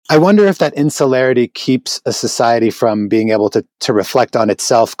I wonder if that insularity keeps a society from being able to reflect on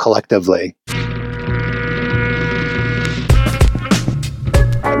itself collectively.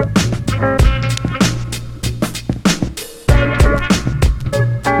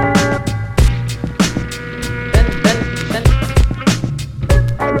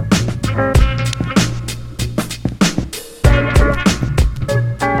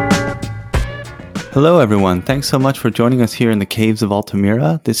 Hello, everyone. Thanks so much for joining us here in the caves of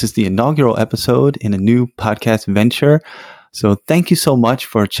Altamira. This is the inaugural episode in a new podcast venture. So thank you so much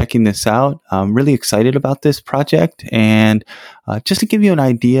for checking this out. I'm really excited about this project. And just to give you an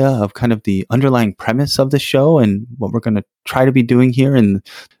idea of kind of the underlying premise of the show and what we're going to try to be doing here. And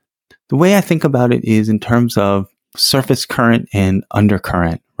the way I think about it is in terms of surface current and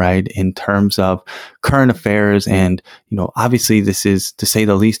undercurrent, right? In terms of current affairs. And, obviously this is, to say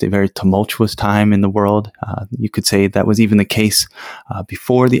the least, a very tumultuous time in the world. You could say that was even the case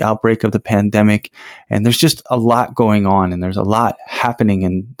before the outbreak of the pandemic. And there's just a lot going on and there's a lot happening.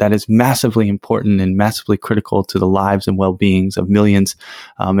 And that is massively important and massively critical to the lives and well-beings of millions,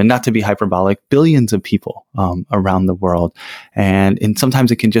 and not to be hyperbolic, billions of people around the world. And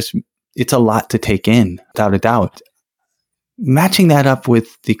sometimes it's a lot to take in, without a doubt. Matching that up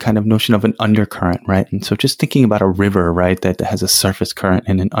with the kind of notion of an undercurrent, right? And so just thinking about a river, right, that has a surface current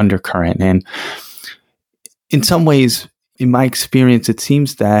and an undercurrent. And in some ways, in my experience, it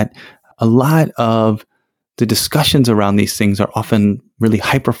seems that a lot of the discussions around these things are often really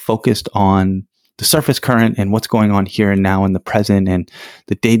hyper-focused on the surface current and what's going on here and now in the present and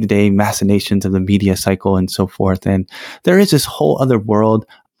the day-to-day machinations of the media cycle and so forth. And there is this whole other world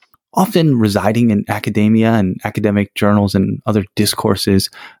often residing in academia and academic journals and other discourses,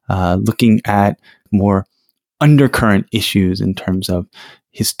 looking at more undercurrent issues in terms of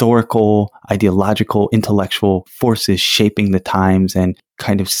historical, ideological, intellectual forces shaping the times and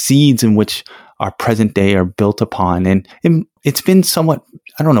kind of seeds in which our present day are built upon. And it's been somewhat,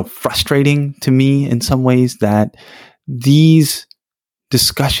 frustrating to me in some ways that these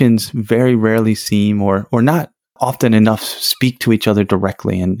discussions very rarely seem or not often enough speak to each other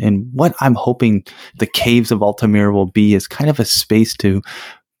directly. And what I'm hoping the Caves of Altamira will be is kind of a space to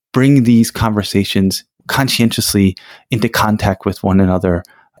bring these conversations conscientiously into contact with one another,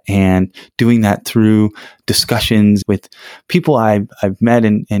 and doing that through discussions with people I've met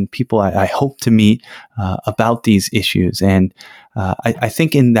and people I hope to meet about these issues. And I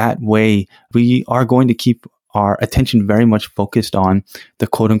think in that way, we are going to keep our attention very much focused on the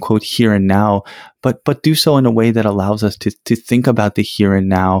quote unquote here and now, but do so in a way that allows us to think about the here and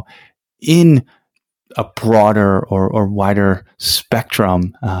now in a broader or wider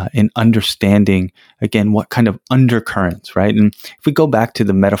spectrum, in understanding, again, what kind of undercurrents, right? And if we go back to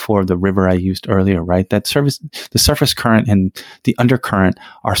the metaphor of the river I used earlier, right, the surface current and the undercurrent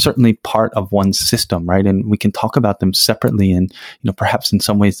are certainly part of one system, right? And we can talk about them separately, and perhaps in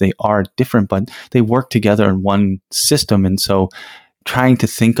some ways they are different, but they work together in one system. And so trying to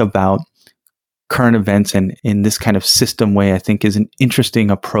think about current events and in this kind of system way, I think is an interesting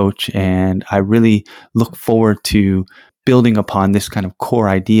approach. And I really look forward to building upon this kind of core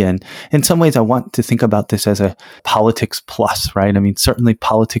idea. And in some ways, I want to think about this as a politics plus, right? I mean, certainly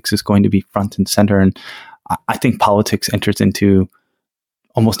politics is going to be front and center. And I think politics enters into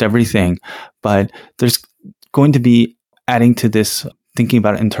almost everything, but there's going to be adding to this, thinking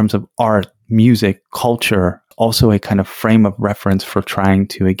about it in terms of art, music, culture, also a kind of frame of reference for trying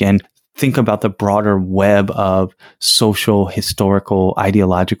to, again, think about the broader web of social, historical,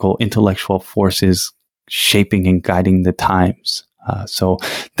 ideological, intellectual forces shaping and guiding the times. So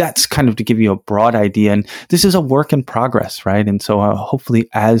that's kind of to give you a broad idea. And this is a work in progress, right? And so hopefully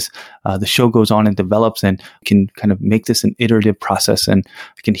as the show goes on and develops, and we can kind of make this an iterative process, and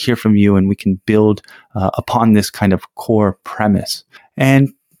I can hear from you and we can build upon this kind of core premise.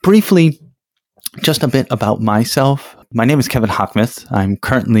 And briefly, just a bit about myself. My name is Kevin Hockmuth. I'm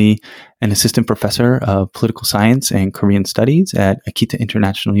currently an assistant professor of political science and Korean studies at Akita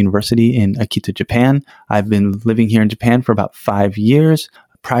International University in Akita, Japan. I've been living here in Japan for about 5 years.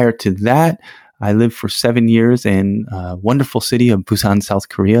 Prior to that, I lived for 7 years in a wonderful city of Busan, South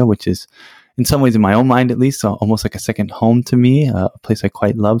Korea, which is in some ways, in my own mind at least, almost like a second home to me, a place I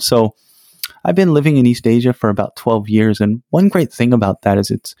quite love. So I've been living in East Asia for about 12 years. And one great thing about that is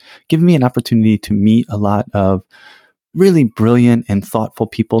it's given me an opportunity to meet a lot of really brilliant and thoughtful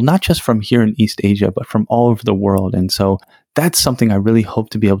people, not just from here in East Asia, but from all over the world. And so that's something I really hope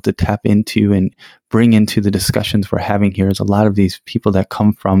to be able to tap into and bring into the discussions we're having here, is a lot of these people that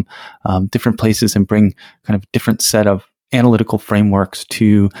come from different places and bring kind of different set of analytical frameworks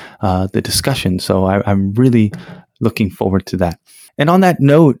to the discussion. So I'm really looking forward to that. And on that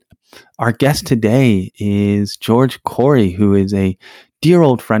note, our guest today is George Corey, who is a dear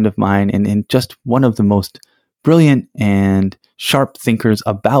old friend of mine and just one of the most brilliant and sharp thinkers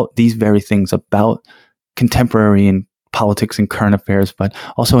about these very things, about contemporary and politics and current affairs, but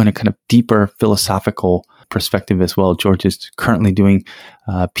also in a kind of deeper philosophical perspective as well. George is currently doing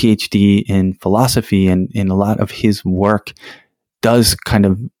a PhD in philosophy, and in a lot of his work does kind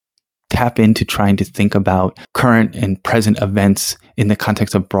of tap into trying to think about current and present events in the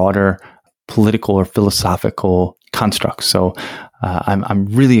context of broader political or philosophical constructs. So I'm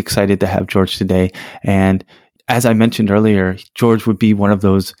really excited to have George today. And as I mentioned earlier, George would be one of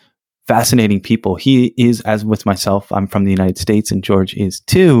those fascinating people. He is, as with myself, I'm from the United States and George is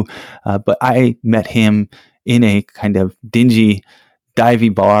too, but I met him in a kind of dingy,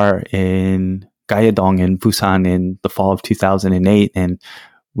 divey bar in Gayadong in Busan in the fall of 2008. And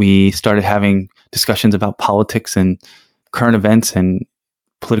we started having discussions about politics and current events and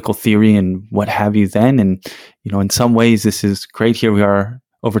political theory and what have you then. And, in some ways, this is great. Here we are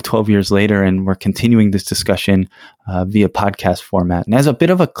over 12 years later, and we're continuing this discussion via podcast format. And as a bit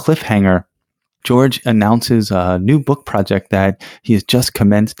of a cliffhanger, George announces a new book project that he has just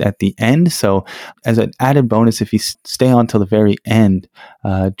commenced at the end. So as an added bonus, if you stay on till the very end,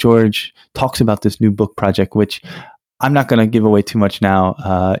 George talks about this new book project, which I'm not going to give away too much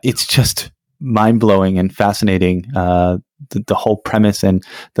now. It's just mind-blowing and fascinating, the whole premise and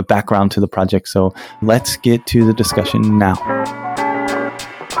the background to the project. So let's get to the discussion now.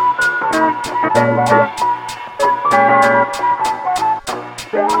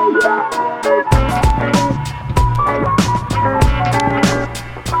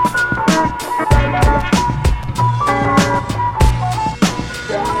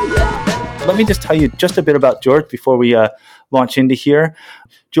 Let me just tell you just a bit about George before we launch into here.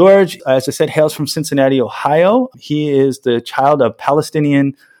 George, as I said, hails from Cincinnati, Ohio. He is the child of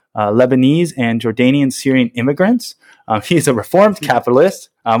Palestinian, Lebanese, and Jordanian Syrian immigrants. He is a reformed capitalist.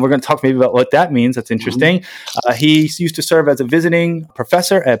 We're going to talk maybe about what that means. That's interesting. He used to serve as a visiting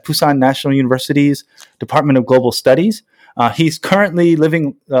professor at Busan National University's Department of Global Studies. He's currently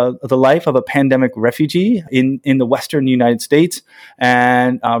living the life of a pandemic refugee in the Western United States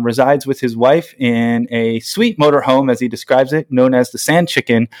and resides with his wife in a sweet motorhome, as he describes it, known as the Sand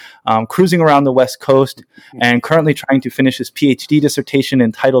Chicken, cruising around the West Coast and currently trying to finish his PhD dissertation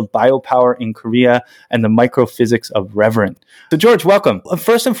entitled Biopower in Korea and the Microphysics of Reverent. So, George, welcome.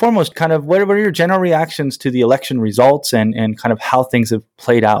 First and foremost, kind of what are your general reactions to the election results and kind of how things have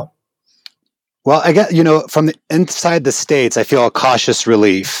played out? Well, I get, from the inside the States, I feel a cautious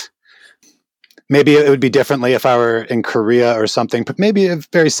relief. Maybe it would be differently if I were in Korea or something, but maybe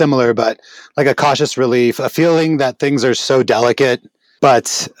very similar, but like a cautious relief, a feeling that things are so delicate,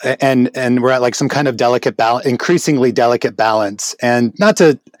 but, and we're at like some kind of delicate balance, increasingly delicate balance. And not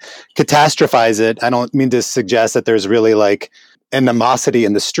to catastrophize it, I don't mean to suggest that there's really like animosity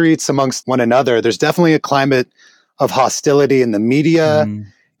in the streets amongst one another. There's definitely a climate of hostility in the media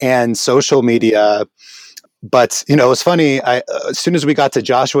and social media. But, it was funny. As soon as we got to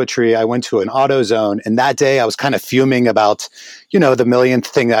Joshua Tree, I went to an AutoZone. And that day I was kind of fuming about, the millionth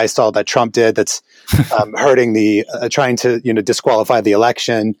thing that I saw that Trump did that's hurting trying to, disqualify the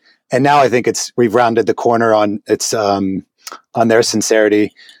election. And now I think we've rounded the corner on their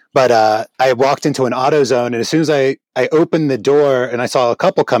sincerity. But I walked into an AutoZone, and as soon as I opened the door and I saw a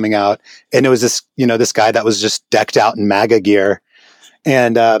couple coming out, and it was this guy that was just decked out in MAGA gear.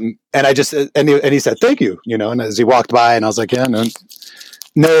 And I just, and he said, thank you, and as he walked by, and I was like, yeah,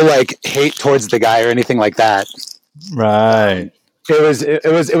 no like hate towards the guy or anything like that. Right.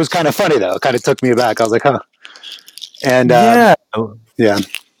 It was kind of funny though. It kind of took me aback. I was like, huh. And, yeah.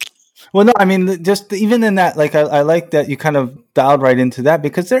 Well, no, I mean, just even in that, like, I like that you kind of dialed right into that,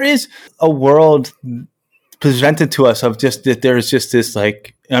 because there is a world presented to us of just that there's just this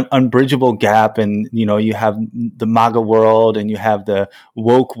like unbridgeable gap, and you have the MAGA world and you have the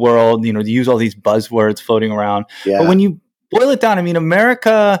woke world, to use all these buzzwords floating around. Yeah. But when you boil it down, I mean,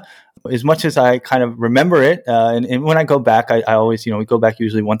 America, as much as I kind of remember it, and when I go back, I always, we go back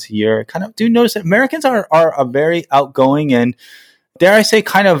usually once a year, I kind of do notice that Americans are a very outgoing and, dare I say,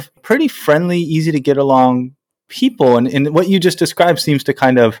 kind of pretty friendly, easy to get along people. And what you just described seems to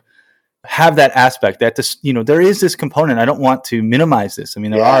kind of have that aspect that this, there is this component. I don't want to minimize this. I mean,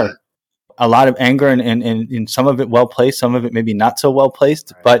 there are a lot of anger and some of it well placed, some of it maybe not so well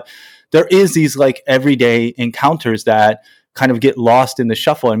placed, right. But there is these like everyday encounters that kind of get lost in the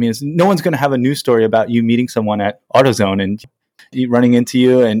shuffle. I mean, no one's going to have a news story about you meeting someone at AutoZone and running into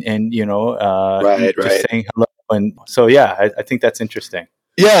you and just saying hello. And so, yeah, I think that's interesting.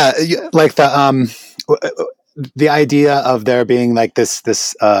 Yeah. Like the idea of there being like this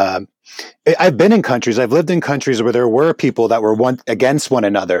I've been in countries, I've lived in countries where there were people that were one against one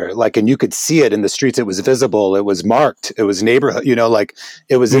another, like, and you could see it in the streets. It was visible, it was marked, it was neighborhood, like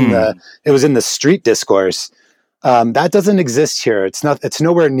it was it was in the street discourse. That doesn't exist here. It's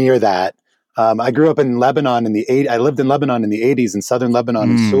nowhere near that. I grew up in Lebanon I lived in Lebanon in the 80s, in southern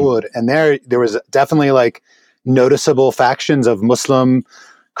Lebanon in Soud, and there was definitely like noticeable factions of Muslim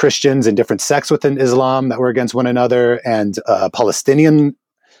Christians and different sects within Islam that were against one another, and Palestinian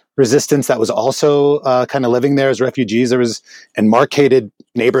resistance that was also kind of living there as refugees. There was, and marketed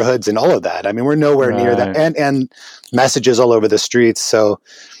neighborhoods and all of that. I mean, we're nowhere near that, and messages all over the streets. So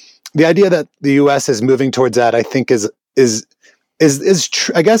the idea that the U.S. is moving towards that, I think, is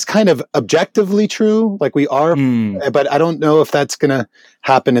I guess kind of objectively true. Like we are, but I don't know if that's going to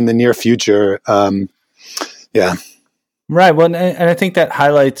happen in the near future. Yeah. Right. Well, and I think that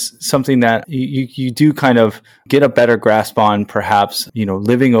highlights something that you do kind of get a better grasp on, perhaps,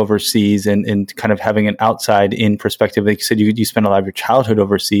 living overseas and kind of having an outside in perspective. Like you said, you spent a lot of your childhood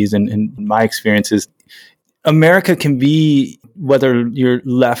overseas. And my experience is America can be, whether you're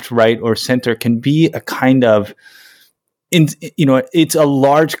left, right, or center, can be a kind of, it's a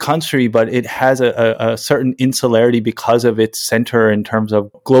large country, but it has a certain insularity because of its center in terms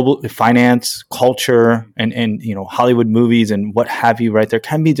of global finance, culture, and Hollywood movies and what have you. Right, there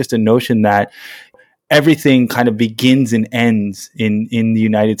can be just a notion that everything kind of begins and ends in the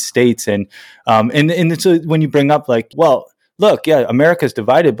United States, and so when you bring up like, well, look, yeah, America's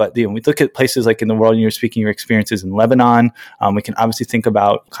divided, but we look at places like in the world, and you're speaking your experiences in Lebanon. We can obviously think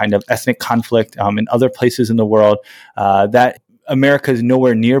about kind of ethnic conflict in other places in the world, that America is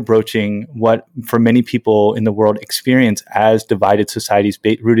nowhere near broaching what, for many people in the world, experience as divided societies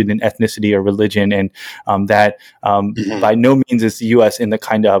rooted in ethnicity or religion, and that by no means is the U.S. in the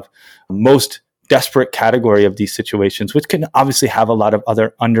kind of most desperate category of these situations, which can obviously have a lot of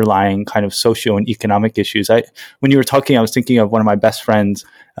other underlying kind of socio and economic issues. When you were talking, I was thinking of one of my best friends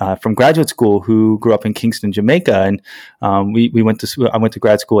from graduate school who grew up in Kingston, Jamaica, and I went to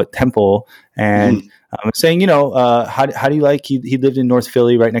grad school at Temple, and I was saying, how do you like? He lived in North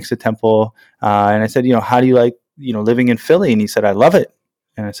Philly, right next to Temple, and I said, how do you like, living in Philly? And he said, I love it.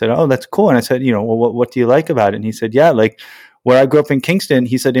 And I said, oh, that's cool. And I said, well, what do you like about it? And he said, yeah, like, where I grew up in Kingston,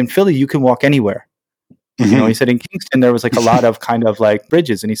 he said, in Philly, you can walk anywhere. He said in Kingston, there was like a lot of kind of like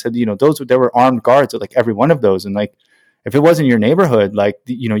bridges. And he said, there were armed guards at like every one of those. And like, if it wasn't your neighborhood, like,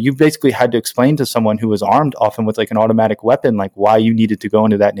 you basically had to explain to someone who was armed, often with like an automatic weapon, like why you needed to go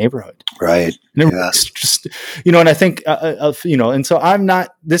into that neighborhood. Right. And it was just, and I think, and so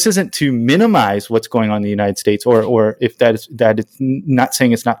this isn't to minimize what's going on in the United States, or if that it's not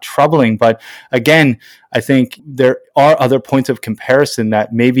saying it's not troubling, but again, I think there are other points of comparison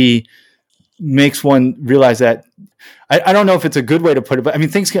that maybe makes one realize that, I don't know if it's a good way to put it, but I mean,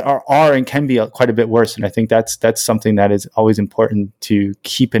 things are and can be quite a bit worse. And I think that's something that is always important to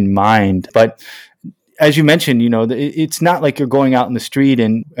keep in mind. But as you mentioned, it's not like you're going out in the street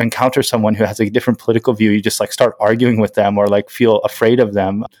and encounter someone who has a different political view. You just like start arguing with them or like feel afraid of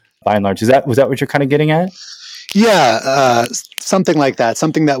them, by and large. Was that what you're kind of getting at? Yeah, something like that.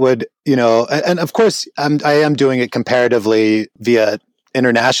 Something that would, and of course, I am doing it comparatively via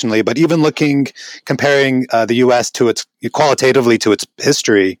internationally, but even comparing the U.S. qualitatively to its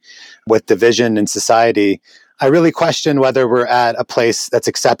history with division in society, I really question whether we're at a place that's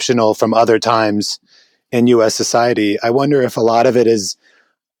exceptional from other times in U.S. society. I wonder if a lot of it is,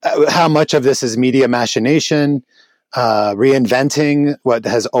 how much of this is media machination, reinventing what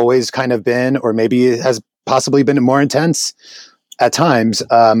has always kind of been, or maybe it has possibly been more intense at times.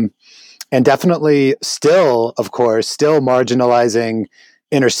 And definitely still marginalizing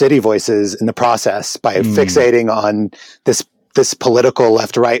inner city voices in the process by fixating on this political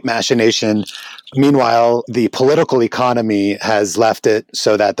left-right machination. Meanwhile, the political economy has left it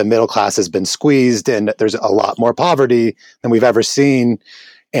so that the middle class has been squeezed, and there's a lot more poverty than we've ever seen,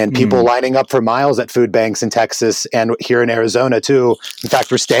 and people lining up for miles at food banks in Texas and here in Arizona too. In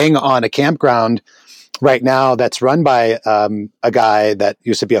fact, we're staying on a campground right now that's run by a guy that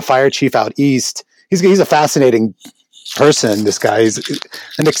used to be a fire chief out east. He's a fascinating person. This guy, he's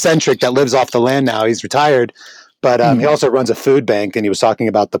an eccentric that lives off the land now. He's retired, but he also runs a food bank, and he was talking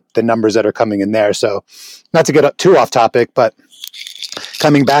about the numbers that are coming in there. So not to get too off topic, but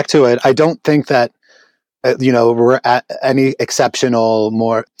coming back to it, I don't think that we're at any exceptional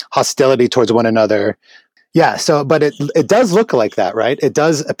more hostility towards one another. Yeah. So, but it does look like that, right? It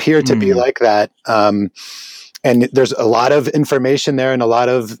does appear to be like that. And there's a lot of information there and a lot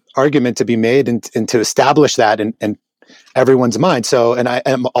of argument to be made and to establish that and everyone's mind. So, and I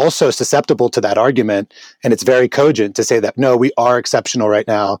am also susceptible to that argument, and it's very cogent to say that, no, we are exceptional right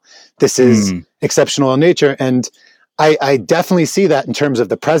now. This is exceptional in nature. And I definitely see that in terms of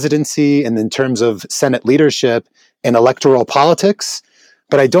the presidency and in terms of Senate leadership and electoral politics,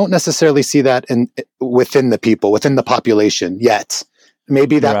 but I don't necessarily see that within the people, within the population yet.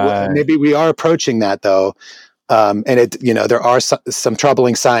 Maybe maybe we are approaching that though. And there are some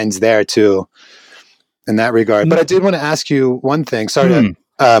troubling signs there too in that regard. But I did want to ask you one thing. Sorry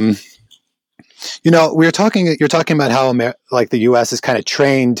to, you're talking about how the U.S. is kind of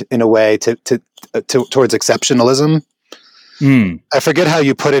trained in a way towards exceptionalism. I forget how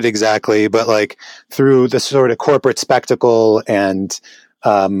you put it exactly, but like through the sort of corporate spectacle and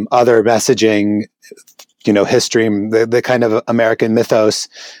other messaging, history, the kind of American mythos,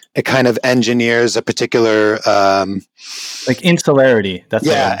 it kind of engineers a particular like insularity.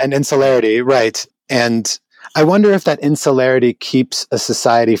 And insularity, right? And I wonder if that insularity keeps a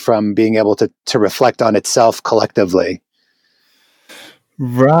society from being able to reflect on itself collectively.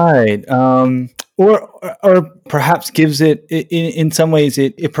 Right. Or perhaps gives it, in some ways,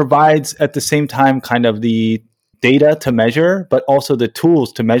 it provides at the same time kind of the data to measure, but also the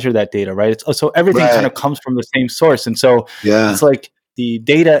tools to measure that data, right? So everything kind of comes from the same source. And so it's like the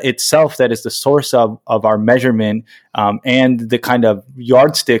data itself that is the source of our measurement, and the kind of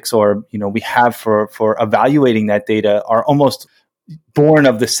yardsticks we have for evaluating that data are almost born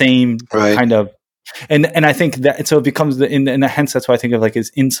of the same kind of. And I think that so it becomes in a hence that's why I think of like as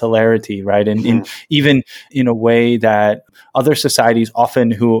insularity, right? And even in a way that other societies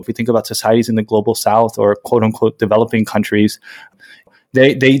often, if we think about societies in the global South or quote unquote developing countries,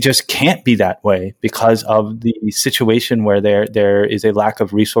 they just can't be that way because of the situation where there is a lack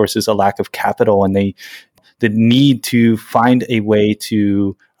of resources, a lack of capital, and the need to find a way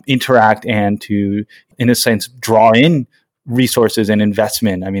to interact and to, in a sense, draw in resources and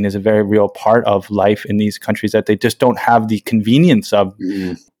investment, is a very real part of life in these countries that they just don't have the convenience of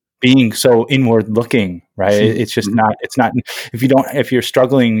being so inward looking, right? It's just not, if you're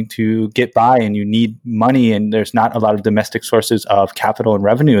struggling to get by and you need money and there's not a lot of domestic sources of capital and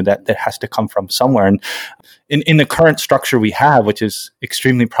revenue that has to come from somewhere. And in the current structure we have, which is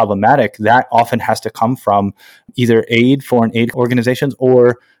extremely problematic, that often has to come from either foreign aid organizations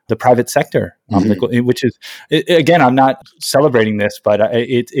or the private sector, which is, again, I'm not celebrating this, but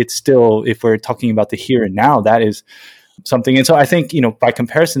it's still, if we're talking about the here and now, that is something. And so I think, by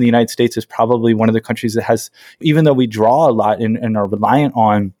comparison, the United States is probably one of the countries that has, even though we draw a lot and are reliant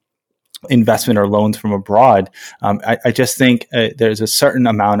on investment or loans from abroad, I just think there's a certain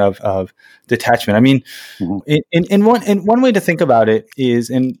amount of detachment. In one way to think about it is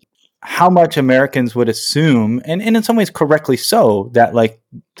in how much Americans would assume, and in some ways correctly so, that like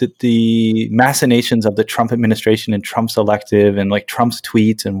the machinations of the Trump administration and Trump's elective and like Trump's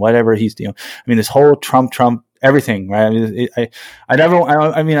tweets and whatever he's doing. This whole Trump everything, right?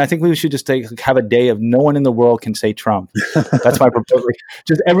 I think we should just have a day of no one in the world can say Trump. That's my proposal.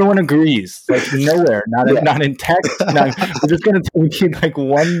 Just everyone agrees, like nowhere, not in text. We're just going to take like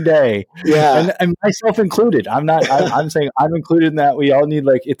one day, and myself included. I'm saying I'm included in that. We all need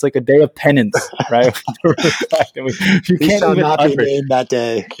it's like a day of penance, right? You can't even not be named that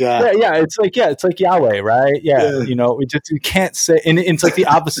day. It's like Yahweh, right? You can't say, and it's like the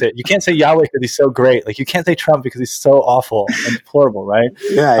opposite. You can't say Yahweh because he's so great. Like you can't say Trump because he's so awful and deplorable, right?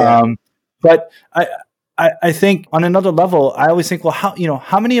 But I think on another level, I always think, well,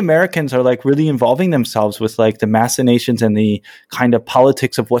 how many Americans are like really involving themselves with like the machinations and the kind of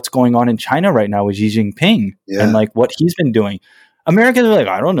politics of what's going on in China right now with Xi Jinping and like what he's been doing? Americans are like,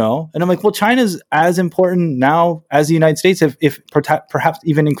 I don't know. And I'm like, well, China's as important now as the United States, if perhaps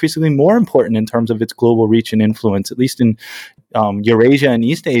even increasingly more important in terms of its global reach and influence, at least in Eurasia and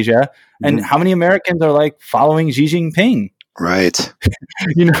East Asia. And how many Americans are like following Xi Jinping? Right.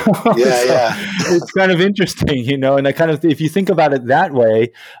 It's kind of interesting, and I kind of, if you think about it that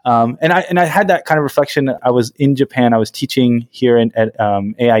way, and I had that kind of reflection. I was in Japan. I was teaching here at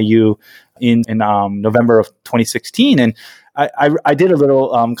AIU in November of 2016, and I did a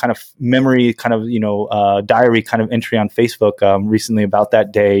little kind of memory, kind of diary kind of entry on Facebook recently about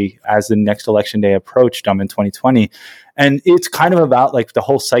that day as the next election day approached in 2020. And it's kind of about like the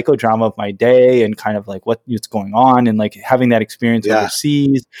whole psychodrama of my day and kind of like what's going on and like having that experience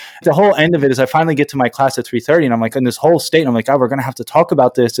overseas. The whole end of it is I finally get to my class at 3:30 and I'm like in this whole state. And I'm like, oh, we're going to have to talk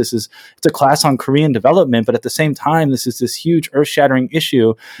about this. It's a class on Korean development, but at the same time, this is this huge earth-shattering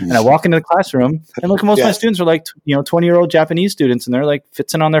issue. And I walk into the classroom and look, most of my students are like, 20-year-old Japanese students, and they're like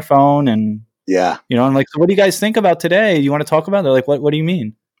fixing on their phone and I'm like, so what do you guys think about today? You want to talk about it? They're like, what do you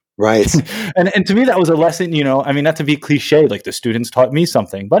mean? Right. And to me, that was a lesson, I mean, not to be cliche, like the students taught me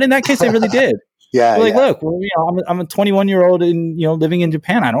something, but in that case, they really did. Yeah. Like, Yeah. look, well, I'm a 21-year-old and, living in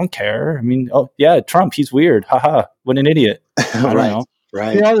Japan. I don't care. I mean, oh yeah, Trump, he's weird. Haha. What an idiot. I don't Right. know.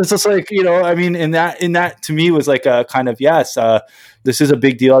 Right. It's just like, I mean, in that to me was like a kind of, yes, this is a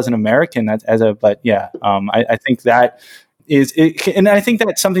big deal as an American, but yeah, I think that is it. And I think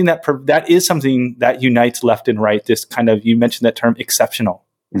that's something that is something that unites left and right. This kind of, you mentioned that term exceptional,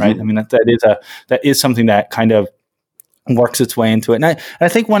 right? Mm-hmm. I mean, that is something that kind of works its way into it. And I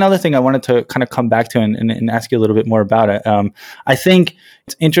think one other thing I wanted to kind of come back to and ask you a little bit more about it. I think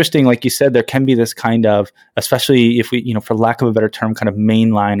it's interesting, like you said, there can be this kind of, especially if we, for lack of a better term, kind of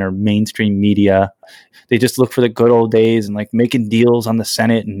mainline or mainstream media. They just look for the good old days and like making deals on the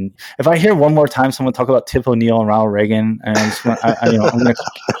Senate. And if I hear one more time someone talk about Tip O'Neill and Ronald Reagan, and I'm going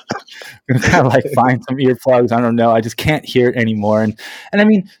to kind of like find some earplugs. I don't know. I just can't hear it anymore. And I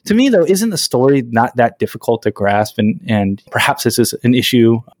mean, to me though, isn't the story not that difficult to grasp? And perhaps this is an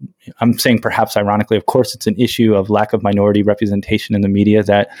issue. I'm saying perhaps ironically, of course, it's an issue of lack of minority representation in the media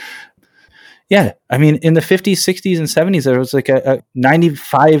that, yeah, I mean, in the 50s, 60s, and 70s, there was like a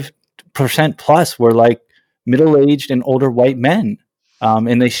 95% plus were like middle-aged and older white men.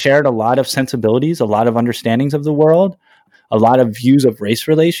 And they shared a lot of sensibilities, a lot of understandings of the world, a lot of views of race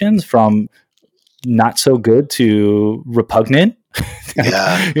relations from not so good to repugnant.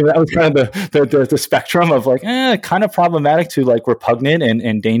 Yeah. That was kind of the spectrum of like, kind of problematic to like repugnant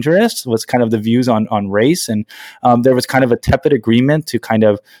and dangerous was kind of the views on race. And there was kind of a tepid agreement to kind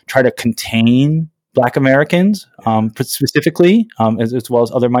of try to contain Black Americans, specifically, as well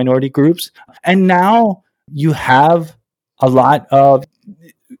as other minority groups. And now you have a lot of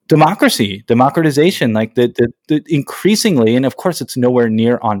democratization, like the increasingly, and of course it's nowhere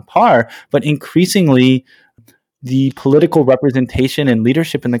near on par, but increasingly the political representation and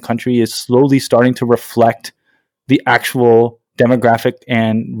leadership in the country is slowly starting to reflect the actual demographic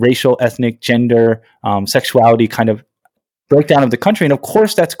and racial, ethnic, gender, sexuality kind of breakdown of the country. And of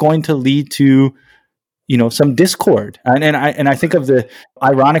course that's going to lead to some discord. And I think of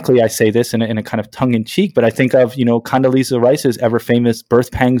ironically, I say this in a kind of tongue in cheek, but I think of, Condoleezza Rice's ever famous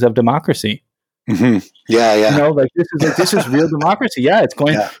Birth Pangs of Democracy. Mm-hmm. Yeah. Yeah. Like this is real democracy. Yeah. It's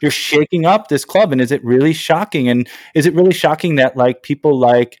going, you're shaking up this club. And is it really shocking? And is it really shocking that like people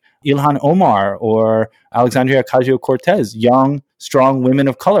like Ilhan Omar or Alexandria Ocasio-Cortez, young, strong women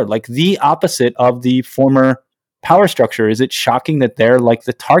of color, like the opposite of the former power structure, is it shocking that they're like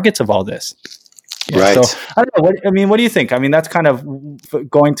the targets of all this? Yeah, right. So I don't know. What do you think? I mean, that's kind of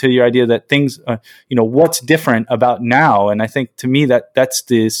going to your idea that things, what's different about now. And I think to me that's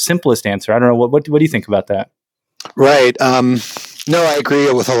the simplest answer. I don't know. What do you think about that? Right. No, I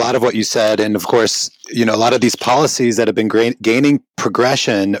agree with a lot of what you said. And of course, a lot of these policies that have been gaining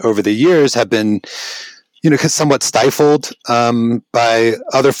progression over the years have been, somewhat stifled by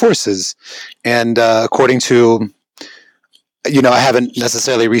other forces. And according to I haven't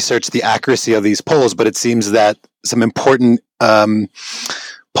necessarily researched the accuracy of these polls, but it seems that some important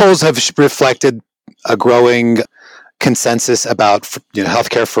polls have reflected a growing consensus about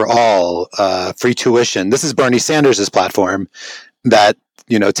healthcare for all, free tuition. This is Bernie Sanders' platform that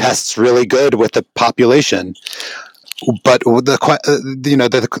tests really good with the population. But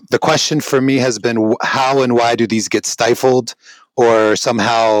the question for me has been how and why do these get stifled or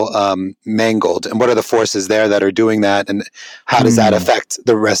somehow mangled, and what are the forces there that are doing that, and how does that affect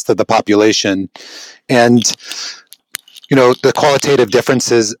the rest of the population? And the qualitative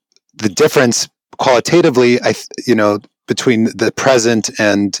differences, the difference qualitatively, between the present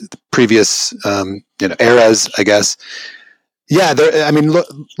and the previous eras, I guess. Yeah,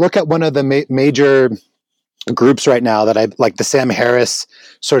 look at one of the major groups right now that I like, the Sam Harris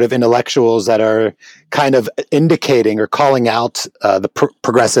sort of intellectuals that are kind of indicating or calling out the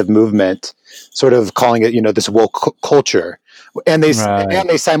progressive movement, sort of calling it, this woke culture. And they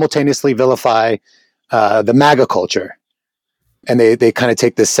simultaneously vilify the MAGA culture. And they kind of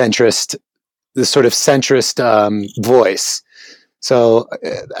take this sort of centrist voice. So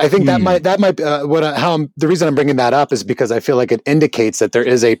I think that might the reason I'm bringing that up is because I feel like it indicates that there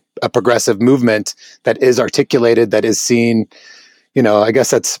is a progressive movement that is articulated, that is seen. I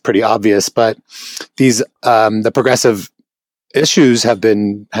guess that's pretty obvious, but these the progressive issues have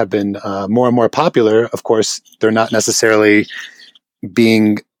been more and more popular. Of course, they're not necessarily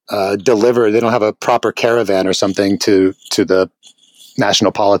being delivered. They don't have a proper caravan or something to the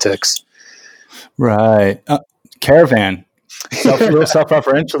national politics. Right. Caravan. Little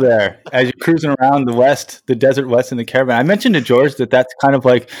self-referential there as you're cruising around the West, the desert West in the caravan. I mentioned to George that that's kind of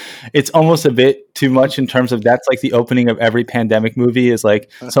like, it's almost a bit too much in terms of that's like the opening of every pandemic movie is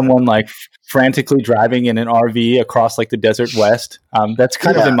like someone like frantically driving in an RV across like the desert West. That's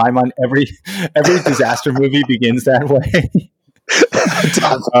kind of in my mind, every disaster movie begins that way.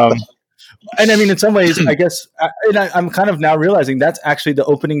 And I mean, in some ways, I guess, I'm kind of now realizing that's actually the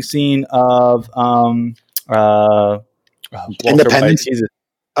opening scene of Independence.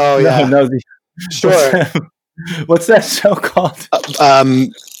 Oh yeah, sure. What's that show called?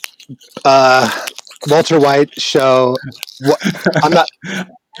 Walter White show.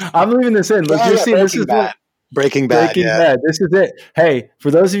 I'm leaving this in. Look, you're seeing this is Breaking Bad. This is it. Hey,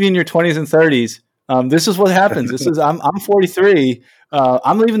 for those of you in your 20s and 30s, this is what happens. This is I'm 43.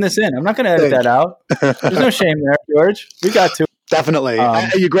 I'm leaving this in. I'm not going to edit that out. There's no shame there, George. We got to. Definitely.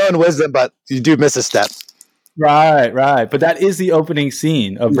 You grow in wisdom, but you do miss a step. Right. But that is the opening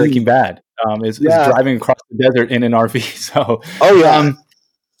scene of Breaking Bad. Is driving across the desert in an RV. So,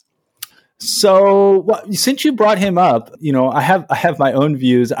 So since you brought him up, I have my own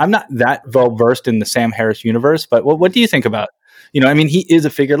views. I'm not that well versed in the Sam Harris universe, but what do you think about? I mean, he is a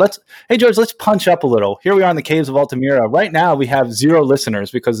figure. Hey George, let's punch up a little. Here we are in the caves of Altamira. Right now, we have 0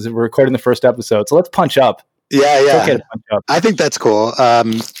 listeners because we're recording the first episode. So let's punch up. Yeah. It's okay to punch up. I think that's cool.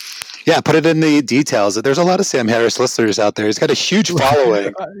 Put it in the details. There's a lot of Sam Harris listeners out there. He's got a huge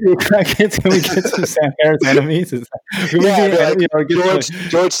following. Can we get some Sam Harris enemies?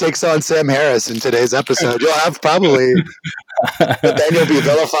 George takes on Sam Harris in today's episode. You'll have probably, but then you'll be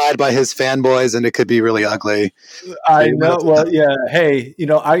vilified by his fanboys, and it could be really ugly. I know. Well, yeah. Hey,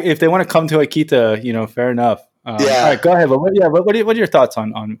 if they want to come to Akita, fair enough. All right, go ahead. But what are your thoughts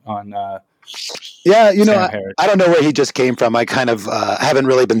on I don't know where he just came from. I kind of haven't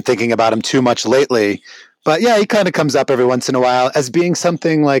really been thinking about him too much lately. But yeah, he kind of comes up every once in a while as being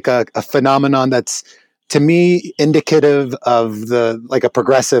something like a phenomenon that's, to me, indicative of a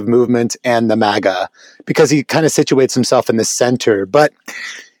progressive movement and the MAGA, because he kind of situates himself in the center. But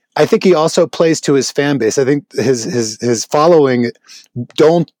I think he also plays to his fan base. I think his following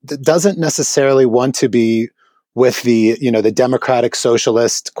doesn't necessarily want to be with the democratic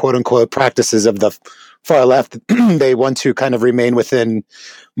socialist quote unquote practices of the far left. They want to kind of remain within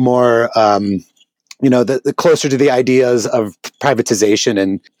more, the closer to the ideas of privatization.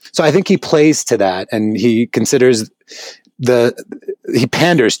 And so I think he plays to that, and he considers he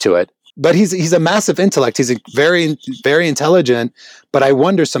panders to it. But he's a massive intellect. He's a very, very intelligent. But I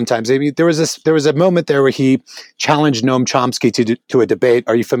wonder sometimes. Maybe there was a moment there where he challenged Noam Chomsky to a debate.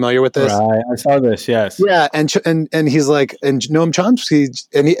 Are you familiar with this? Right, I saw this. Yes. Yeah, and he's like, and Noam Chomsky,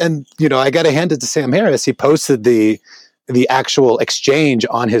 and I got to hand it to Sam Harris. He posted the actual exchange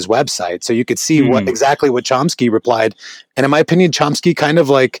on his website, so you could see exactly what Chomsky replied. And in my opinion, Chomsky kind of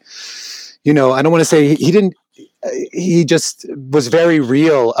I don't want to say he didn't. He just was very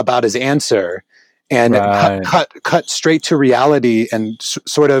real about his answer, and cut straight to reality, and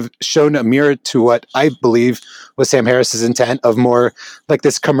sort of shown a mirror to what I believe was Sam Harris's intent of more like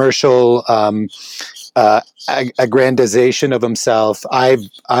this commercial aggrandization of himself.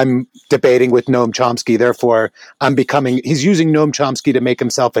 I'm debating with Noam Chomsky, therefore he's using Noam Chomsky to make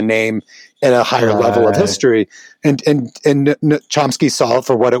himself a name at a higher level of history. And Chomsky saw it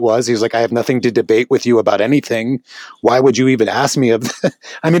for what it was. He was like, I have nothing to debate with you about anything. Why would you even ask me of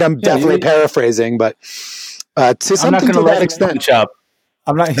I mean, I'm definitely paraphrasing, but to something to that extent.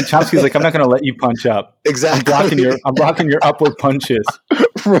 Chomsky's like, I'm not going to let you punch up. Exactly. I'm blocking your upward punches.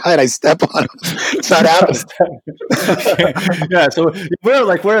 Right. I step on him. It's not happening. Yeah. So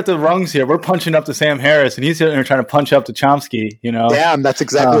we're at the rungs here. We're punching up to Sam Harris, and he's sitting there trying to punch up to Chomsky, Damn, that's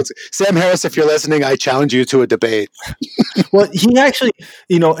exactly what Sam Harris, if you're listening, I challenge you to a debate. Well, he actually,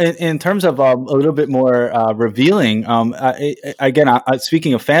 in terms of a little bit more revealing,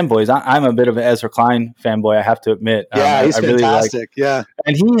 speaking of fanboys, I'm a bit of an Ezra Klein fanboy, I have to admit. Yeah, he's fantastic.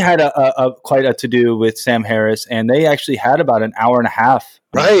 And he had quite a to-do with Sam Harris, and they actually had about an hour and a half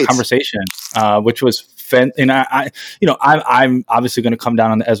conversation, which was and I'm obviously going to come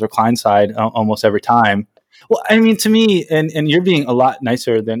down on the Ezra Klein side almost every time. Well, I mean, to me, and you're being a lot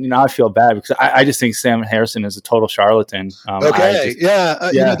nicer than, I feel bad because I just think Sam Harrison is a total charlatan. I was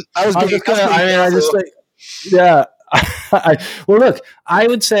well, look, I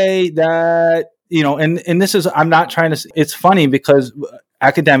would say that, and this is, I'm not trying to, it's funny because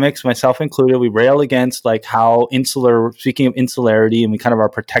academics, myself included, we rail against like how speaking of insularity, and we kind of are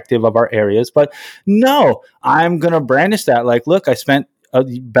protective of our areas. But no, I'm going to brandish that. Like, look, I spent a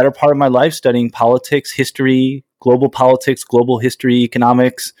better part of my life studying politics, history, global history,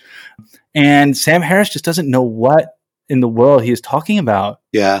 economics. And Sam Harris just doesn't know what in the world he is talking about.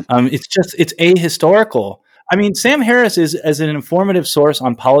 Yeah. It's ahistorical. I mean, Sam Harris is as an informative source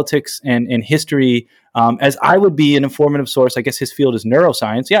on politics and history, as I would be an informative source. I guess his field is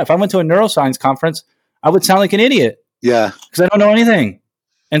neuroscience. Yeah, if I went to a neuroscience conference, I would sound like an idiot. Yeah. Because I don't know anything.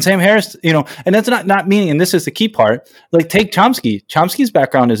 And Sam Harris, and that's not meaning, and this is the key part, like take Chomsky. Chomsky's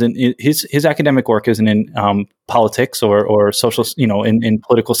background is in his academic work isn't in politics or social, in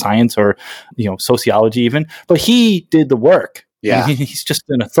political science or, sociology even, but he did the work. Yeah. He's just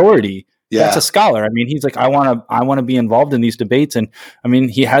an authority. Yeah. That's a scholar. I mean, he's like, I want to be involved in these debates. And I mean,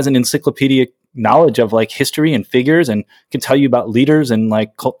 he has an encyclopedic knowledge of like history and figures and can tell you about leaders in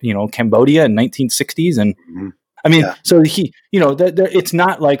like, Cambodia in 1960s. And I mean, so he, it's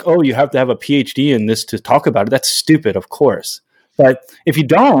not like, oh, you have to have a PhD in this to talk about it. That's stupid, of course. But if you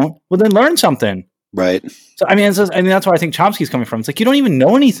don't, well, then learn something. Right. So, I mean, that's where I think Chomsky's coming from. It's like, you don't even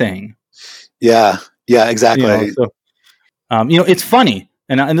know anything. Yeah. Yeah, exactly. It's funny.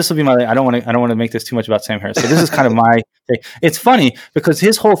 And this will be I don't want to make this too much about Sam Harris. So this is kind of my thing. It's funny because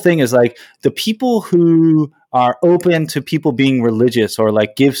his whole thing is like the people who are open to people being religious or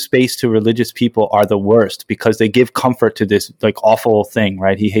like give space to religious people are the worst because they give comfort to this like awful thing,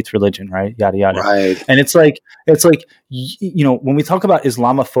 right? He hates religion, right? Yada, yada. Right. And it's like, when we talk about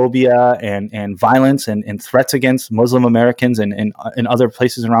Islamophobia and violence and threats against Muslim Americans and other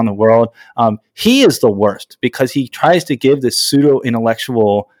places around the world, he is the worst because he tries to give this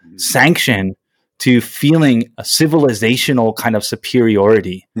pseudo-intellectual sanction to feeling a civilizational kind of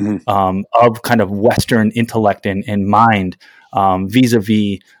superiority of kind of Western intellect and mind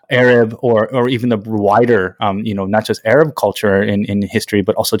vis-a-vis Arab or even the wider, not just Arab culture in history,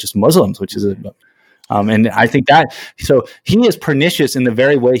 but also just Muslims, which is and I think that, so he is pernicious in the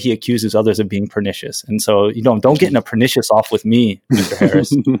very way he accuses others of being pernicious. And so, don't get in a pernicious off with me, Mr.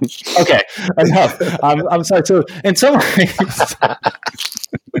 Harris. Okay, enough. I'm sorry. So in some ways, I'm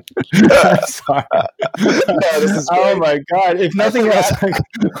sorry. No, this is oh my God. If nothing else,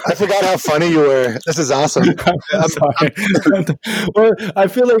 I forgot how funny you were. This is awesome. I'm sorry. Well, I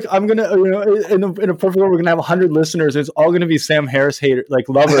feel like I'm going to, in a perfect world, we're going to have 100 listeners. It's all going to be Sam Harris hater, like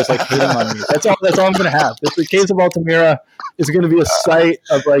lovers, like hating on me. That's all I'm going to have. The Caves of Altamira is going to be a site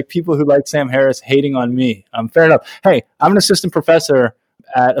of like people who like Sam Harris hating on me. Fair enough. Hey, I'm an assistant professor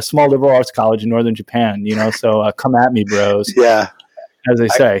at a small liberal arts college in northern Japan, so come at me, bros. Yeah. As they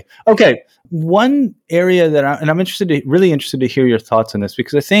say. Okay. One area that I'm really interested to hear your thoughts on this,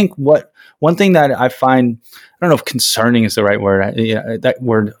 because I think one thing that I find, I don't know if concerning is the right word. That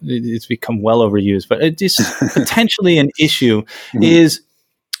word it's become well overused, but it is potentially an issue is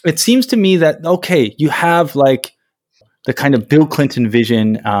it seems to me that, okay, you have like the kind of Bill Clinton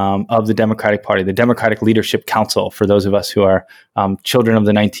vision of the Democratic Party, the Democratic Leadership Council, for those of us who are children of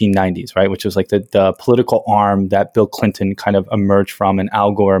the 1990s, right? Which was like the political arm that Bill Clinton kind of emerged from and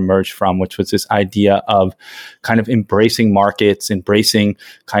Al Gore emerged from, which was this idea of kind of embracing markets, embracing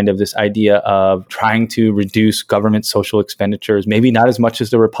kind of this idea of trying to reduce government social expenditures, maybe not as much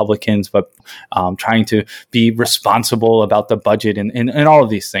as the Republicans, but trying to be responsible about the budget and all of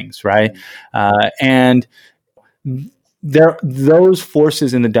these things, right? And those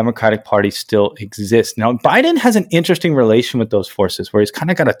forces in the Democratic Party still exist. Now, Biden has an interesting relation with those forces where he's kind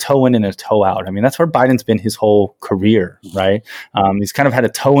of got a toe in and a toe out. I mean, that's where Biden's been his whole career, right? He's kind of had a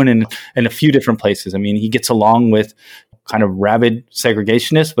toe in a few different places. I mean, he gets along with kind of rabid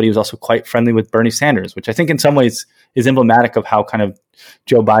segregationists, but he was also quite friendly with Bernie Sanders, which I think in some ways is emblematic of how kind of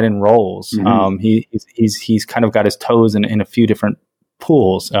Joe Biden rolls. He's kind of got his toes in a few different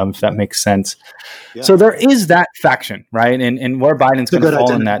pools, if that makes sense. Yeah. So there is that faction, right? And where Biden's going to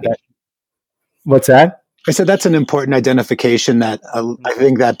fall in that. What's that? I said that's an important identification that I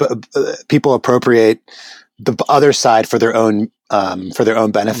think that people appropriate the other side for their own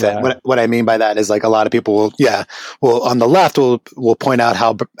benefit. Yeah. What I mean by that is like a lot of people will on the left will point out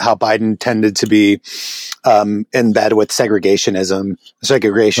how Biden tended to be in bed with segregationists,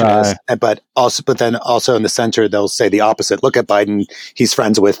 right. but then also in the center they'll say the opposite. Look at Biden; he's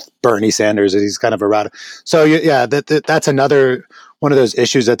friends with Bernie Sanders, and he's kind of a radical. So that's another one of those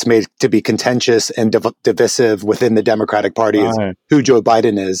issues that's made to be contentious and divisive within the Democratic Party is who Joe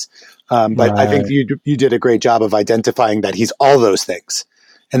Biden is. But I think you did a great job of identifying that he's all those things,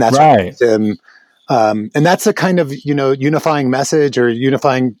 and that's what makes him. And that's a kind of unifying message or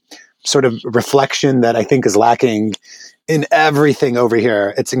unifying sort of reflection that I think is lacking in everything over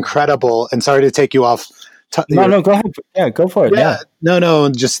here. It's incredible. And sorry to take you off. No, go ahead. Yeah, go for it. Yeah. No.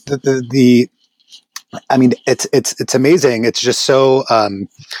 Just the I mean, it's amazing. It's just so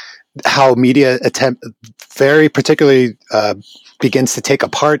how media very particularly begins to take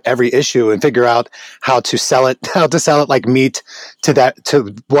apart every issue and figure out how to sell it like meat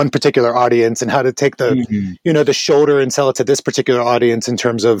to one particular audience, and how to take the the shoulder and sell it to this particular audience in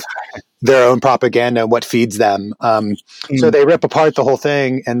terms of their own propaganda and what feeds them. So they rip apart the whole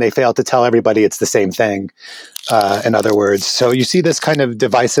thing, and they fail to tell everybody it's the same thing. In other words, so you see this kind of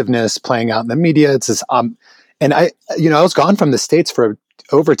divisiveness playing out in the media. It's this, and I was gone from the States for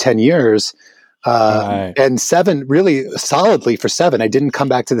over 10 years. And 7, really solidly for 7. I didn't come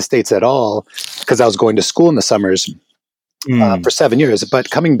back to the States at all because I was going to school in the summers for 7 years. But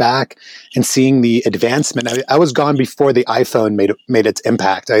coming back and seeing the advancement, I was gone before the iPhone made its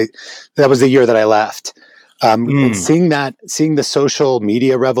impact. That was the year that I left. And seeing the social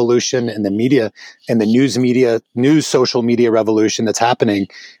media revolution and the media and the news social media revolution that's happening.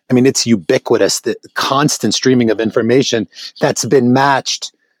 I mean, it's ubiquitous, the constant streaming of information that's been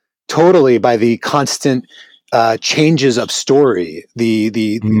matched totally by the constant changes of story, the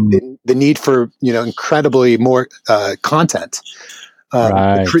need for incredibly more content,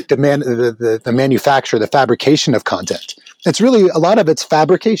 the manufacture, the fabrication of content. It's really a lot of it's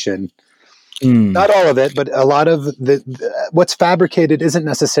fabrication, not all of it, but a lot of what's fabricated isn't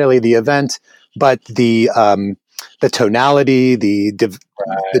necessarily the event, but the tonality, the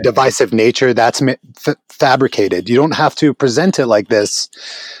divisive nature that's fabricated. You don't have to present it like this.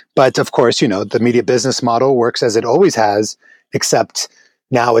 But of course, the media business model works as it always has, except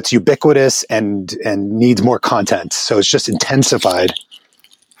now it's ubiquitous and needs more content. So it's just intensified.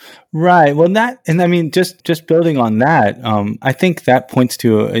 Right. Well, just building on that, I think that points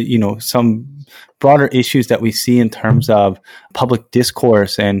to, some broader issues that we see in terms of public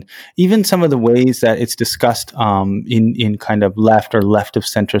discourse, and even some of the ways that it's discussed in kind of left or left of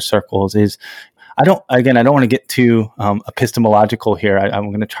center circles is, I don't want to get too epistemological here. I'm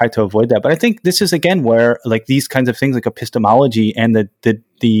going to try to avoid that. But I think this is, again, where like these kinds of things like epistemology and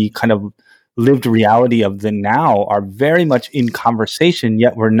the kind of lived reality of the now are very much in conversation,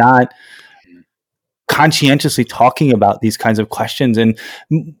 yet we're not conscientiously talking about these kinds of questions. And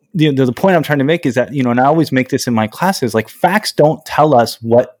the point I'm trying to make is that, and I always make this in my classes, like facts don't tell us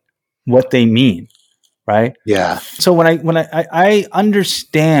what they mean. Right. Yeah. So when I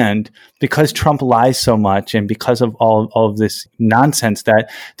understand, because Trump lies so much and because of all of this nonsense,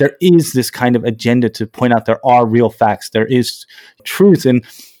 that there is this kind of agenda to point out there are real facts, there is truth, and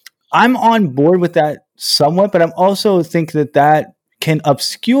I'm on board with that somewhat. But I'm also think that can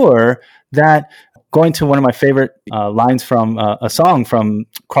obscure that. Going to one of my favorite lines from a song from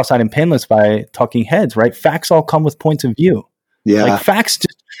Cross-Eyed and Painless by Talking Heads, right? Facts all come with points of view. Yeah. Like facts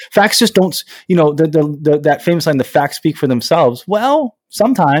just don't, that famous line, the facts speak for themselves. Well,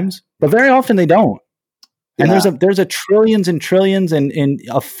 sometimes, but very often they don't. And there's a trillions and trillions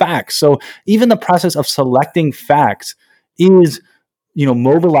of facts. So even the process of selecting facts is,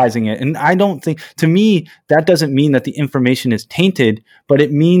 mobilizing it. And I don't think, to me, that doesn't mean that the information is tainted, but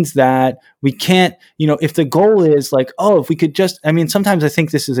it means that we can't, if the goal is like, if we could just, sometimes I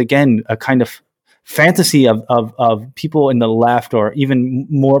think this is, again, a kind of fantasy of people in the left, or even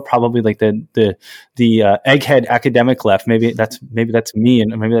more probably like the egghead academic left. Maybe that's me,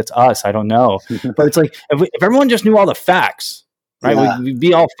 and maybe that's us. I don't know. But it's like, if everyone just knew all the facts, right, we'd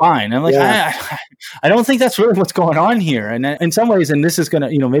be all fine. And I'm like, I don't think that's really what's going on here. And in some ways, and this is going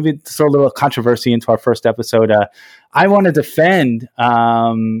to, maybe throw a little controversy into our first episode. I want to defend,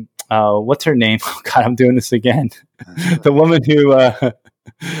 what's her name? Oh God, I'm doing this again. The woman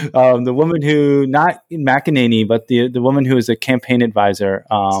who, not McEnany, but the woman who is a campaign advisor.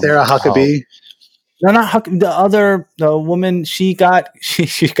 Sarah Huckabee. No, not Huckabee. The woman, she got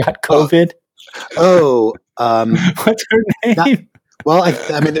COVID. What's her name?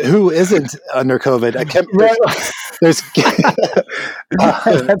 Who isn't under COVID? I can't. There's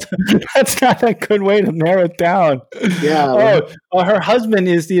that's not a good way to narrow it down. Yeah. Her husband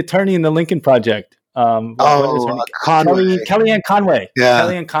is the attorney in the Lincoln Project. Conway. Kellyanne Conway. Yeah.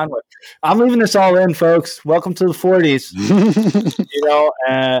 Kellyanne Conway. I'm leaving this all in, folks. Welcome to the 40s.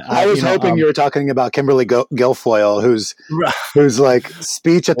 I was hoping you were talking about Kimberly Guilfoyle, whose like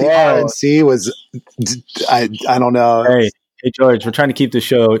speech at the RNC was, I don't know. Hey George, we're trying to keep the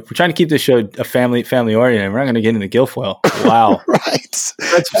show a family oriented. We're not going to get into Guilfoyle. Wow. Right.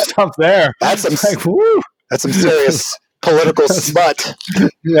 That's some stuff there. That's some serious political smut.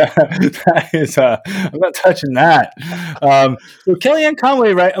 Yeah, that is. I'm not touching that. So Kellyanne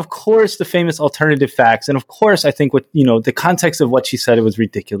Conway, right? Of course, the famous alternative facts, and of course, I think the context of what she said, it was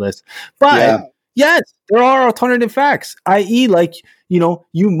ridiculous. But yes, there are alternative facts, i.e., like you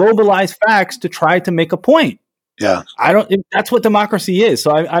mobilize facts to try to make a point. Yeah. That's what democracy is.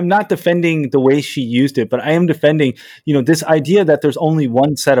 So I'm not defending the way she used it, but I am defending, this idea that there's only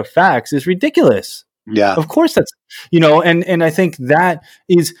one set of facts is ridiculous. Yeah. Of course that's, and I think that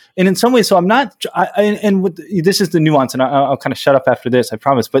is, and in some ways, so I'm not, this is the nuance, and I'll kind of shut up after this, I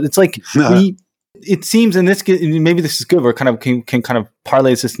promise, but it's like, it seems, and maybe this is good, we're kind of can kind of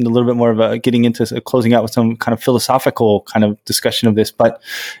parlay this into a little bit more of a getting into closing out with some kind of philosophical kind of discussion of this, but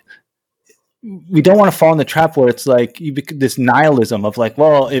we don't want to fall in the trap where it's like this nihilism of like,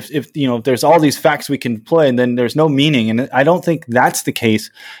 well, if there's all these facts we can play and then there's no meaning. And I don't think that's the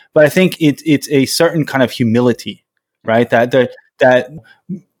case, but I think it's a certain kind of humility, right? That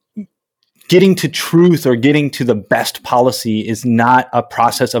getting to truth or getting to the best policy is not a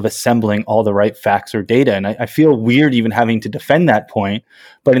process of assembling all the right facts or data. And I feel weird even having to defend that point,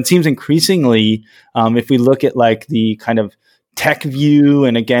 but it seems increasingly, if we look at like the kind of tech view,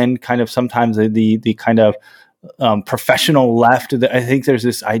 and again, kind of sometimes the kind of professional left, I think there's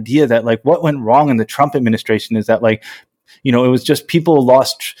this idea that like what went wrong in the Trump administration is that like, it was just people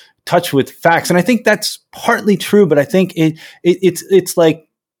lost touch with facts. And I think that's partly true, but I think it's like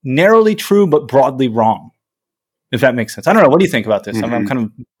narrowly true, but broadly wrong. If that makes sense. I don't know. What do you think about this? Mm-hmm. I'm kind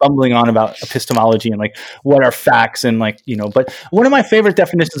of bumbling on about epistemology and like what are facts and like, but one of my favorite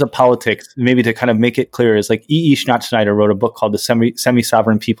definitions of politics, maybe to kind of make it clear, is like E.E. Schnatzschneider wrote a book called The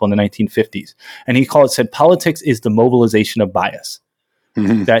Semi-Sovereign People in the 1950s. And he said politics is the mobilization of bias.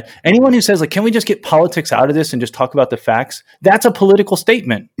 Mm-hmm. That anyone who says like, can we just get politics out of this and just talk about the facts? That's a political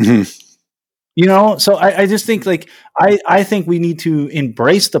statement. Mm-hmm. So I just think like, I think we need to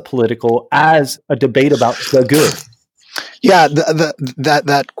embrace the political as a debate about the good. Yeah,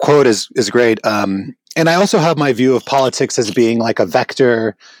 that quote is great. And I also have my view of politics as being like a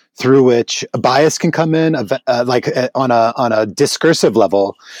vector through which a bias can come in, like on a discursive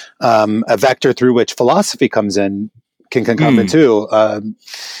level, a vector through which philosophy comes in, can come in too,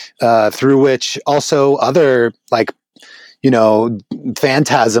 through which also other like,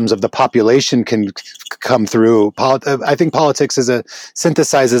 phantasms of the population can come through. I think politics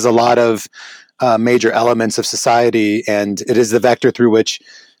synthesizes a lot of major elements of society, and it is the vector through which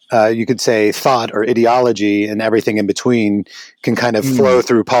you could say thought or ideology and everything in between can kind of flow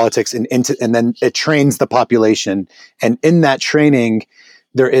through politics and then it trains the population. And in that training,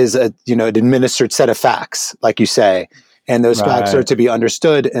 there is an administered set of facts, like you say. And those facts are to be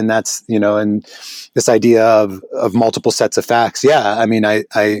understood, and that's and this idea of multiple sets of facts. Yeah, I mean,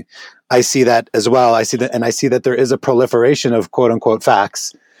 I see that as well. I see that, and I see that there is a proliferation of quote unquote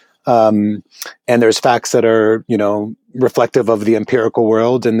facts, and there's facts that are reflective of the empirical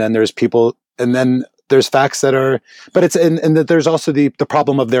world, and then there's there's facts that are, but it's and that there's also the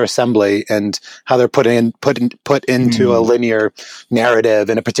problem of their assembly and how they're put into a linear narrative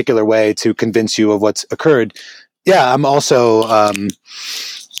in a particular way to convince you of what's occurred. Yeah, I'm also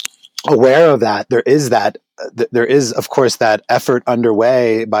aware of that. There is, of course, that effort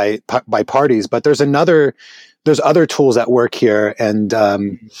underway by parties, but there's other tools at work here, and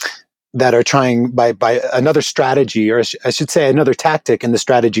that are trying by another strategy, or I should say, another tactic in the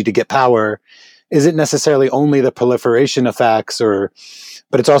strategy to get power, isn't necessarily only the proliferation of facts,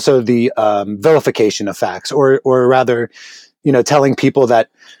 but it's also the vilification of facts, or rather, telling people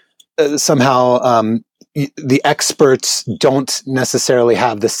that somehow. The experts don't necessarily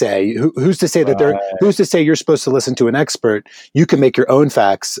have the say. Who's to say that who's to say you're supposed to listen to an expert? You can make your own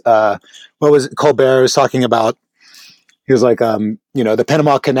facts. What was it Colbert was talking about? He was like, the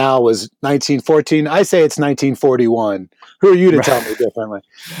Panama Canal was 1914. I say it's 1941. Who are you to tell me differently?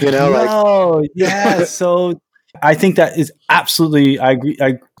 Yeah. So I think that is absolutely, I agree.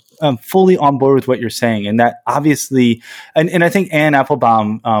 I'm fully on board with what you're saying, and that obviously, and I think Anne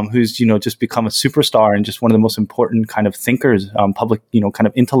Applebaum, who's just become a superstar and just one of the most important kind of thinkers, public kind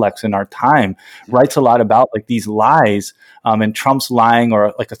of intellects in our time, writes a lot about like these lies, and Trump's lying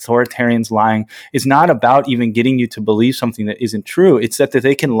or like authoritarians lying is not about even getting you to believe something that isn't true. It's that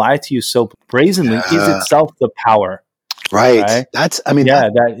they can lie to you so brazenly is itself the power. Right. That's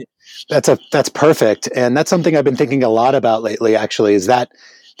perfect, and that's something I've been thinking a lot about lately. Actually, is that.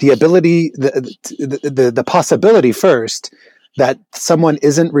 The ability, the possibility first that someone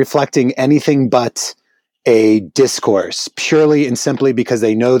isn't reflecting anything but a discourse purely and simply because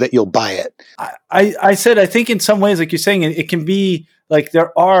they know that you'll buy it. I said, I think in some ways, like you're saying, it can be like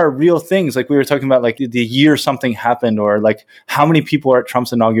there are real things like we were talking about, like the year something happened or like how many people are at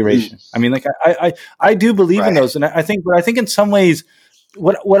Trump's inauguration. I mean, like I do believe in those. And I think in some ways,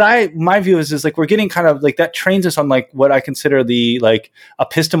 my view is like we're getting kind of like that trains us on like what I consider the like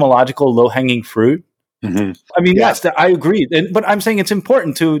epistemological low hanging fruit, Mhm. I mean, Yeah. yes, I agree. But I'm saying it's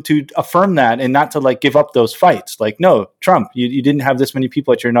important to affirm that and not to like give up those fights. Like, no, Trump, you didn't have this many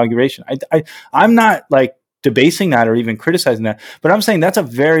people at your inauguration. I'm not like debasing that or even criticizing that, but I'm saying that's a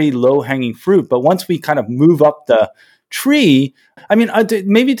very low hanging fruit. But once we kind of move up the tree, I mean,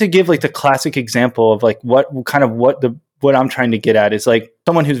 maybe to give like the classic example of like what I'm trying to get at is like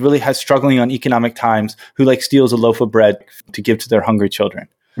someone who's really has struggling on economic times who like steals a loaf of bread to give to their hungry children,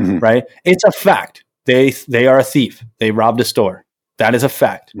 Mhm. right? It's a fact. They are a thief. They robbed a store. That is a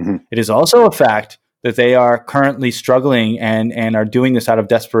fact. Mhm. It is also a fact that they are currently struggling and are doing this out of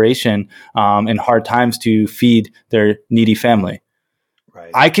desperation in hard times to feed their needy family.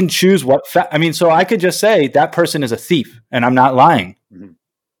 Right. I can choose so I could just say that person is a thief and I'm not lying. Mhm.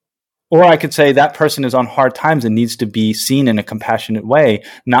 Or I could say that person is on hard times and needs to be seen in a compassionate way,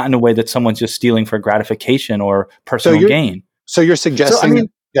 not in a way that someone's just stealing for gratification or personal gain. So you're suggesting,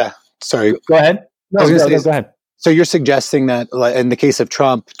 yeah, sorry. Go ahead. No, go ahead. So you're suggesting that, like, in the case of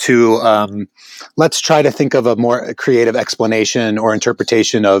Trump, to let's try to think of a more creative explanation or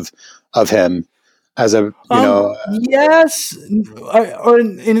interpretation of him as a yes, or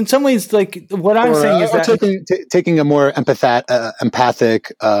in some ways, like what I'm saying is that taking a more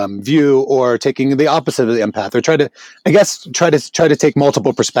empathic view, or taking the opposite of the empath, or try to take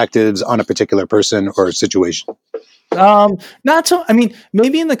multiple perspectives on a particular person or situation. Not so. I mean,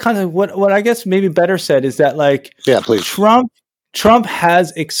 maybe in the kind of what I guess maybe better said is that like, yeah, please. Trump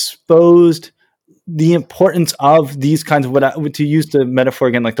has exposed the importance of these kinds of to use the metaphor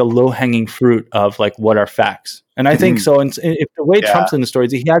again, like the low hanging fruit of like what are facts. And I think so. And if the way Trump's in the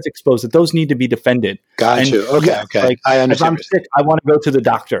stories, he has exposed that those need to be defended. Got you. Okay. Like, I understand. If I'm sick, I want to go to the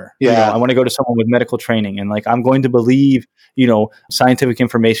doctor. Yeah. I want to go to someone with medical training, and like I'm going to believe, scientific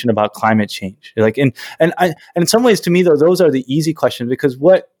information about climate change. Like, and in some ways, to me, though, those are the easy questions, because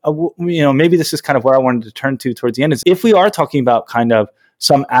maybe this is kind of where I wanted to turn to towards the end is if we are talking about kind of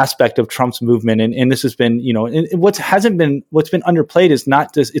some aspect of Trump's movement, and this has been, what's been underplayed is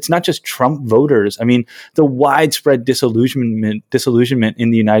it's not just Trump voters. I mean, the widespread disillusionment in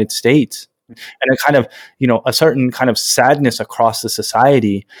the United States, and a kind of, a certain kind of sadness across the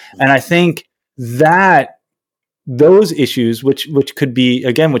society. And I think that those issues, which could be,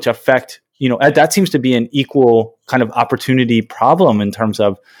 again, which affect, that seems to be an equal kind of opportunity problem in terms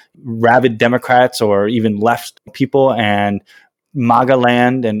of rabid Democrats or even left people and MAGA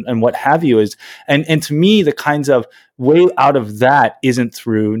land and what have you and to me, the kinds of way out of that isn't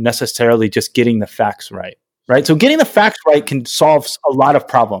through necessarily just getting the facts right. Right. So getting the facts right can solve a lot of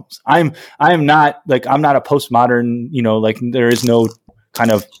problems. I'm not a postmodern, like there is no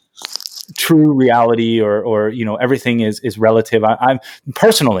kind of true reality or everything is relative. I'm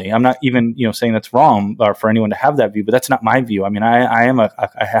not even saying that's wrong or for anyone to have that view, but that's not my view. I mean, I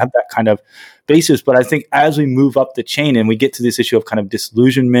have that kind of basis, but I think as we move up the chain and we get to this issue of kind of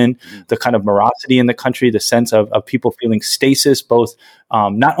disillusionment, the kind of morosity in the country, the sense of people feeling stasis, both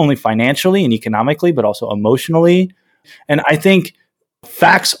not only financially and economically, but also emotionally. And I think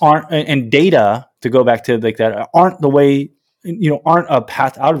facts aren't, and data, to go back to like that, aren't the way, aren't a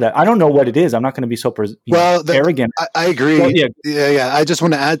path out of that. I don't know what it is. I'm not going to be so arrogant. I agree. So, yeah. I just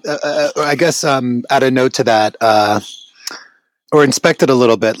want to add, I guess, add a note to that, or inspect it a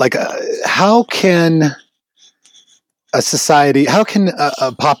little bit. Like, how can a society, how can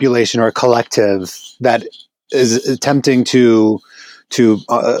a population or a collective that is attempting to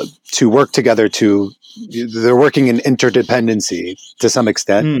work together they're working in interdependency to some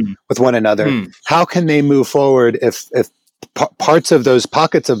extent with one another. How can they move forward if parts of those,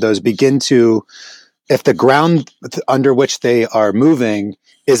 pockets of those begin to, if the ground under which they are moving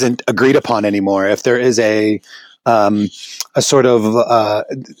isn't agreed upon anymore, if there is a sort of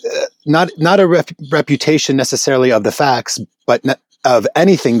not a reputation necessarily of the facts, but of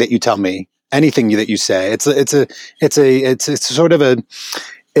anything that you tell me, anything that you say, it's a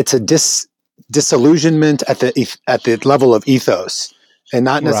disillusionment at the level of ethos, and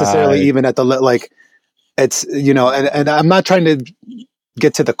not necessarily even at the like. It's and I'm not trying to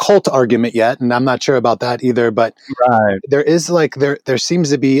get to the cult argument yet, and I'm not sure about that either. But there is there seems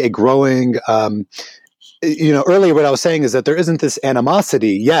to be a growing. Earlier what I was saying is that there isn't this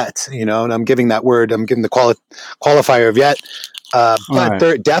animosity yet. And I'm giving that word. I'm giving the qualifier of yet. But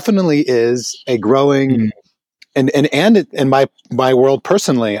there definitely is a growing. And in my world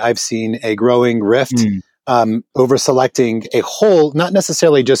personally, I've seen a growing rift over selecting a whole, not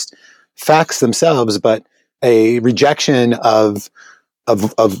necessarily just facts themselves, but a rejection of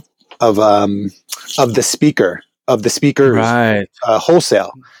the speaker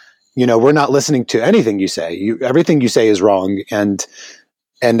wholesale. We're not listening to anything you say. Everything you say is wrong, and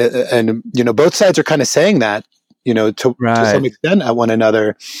and both sides are kind of saying that, to some extent at one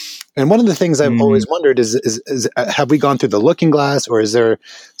another. And one of the things I've always wondered is have we gone through the looking glass, or is there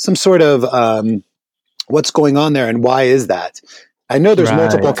some sort of what's going on there, and why is that? I know there's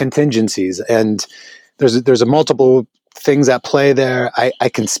multiple contingencies, and there's a multiple things at play there. I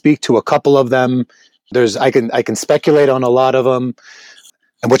can speak to a couple of them. I can speculate on a lot of them,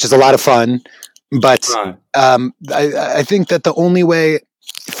 which is a lot of fun. But I think that the only way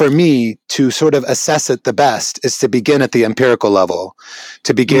for me to sort of assess it the best is to begin at the empirical level,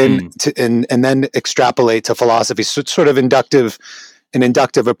 to begin and then extrapolate to philosophy. So it's sort of an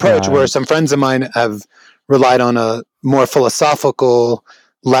inductive approach, where some friends of mine have relied on a more philosophical,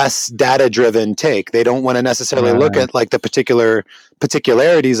 less data-driven take. They don't want to necessarily look at like the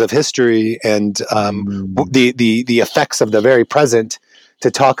particularities of history and the effects of the very present to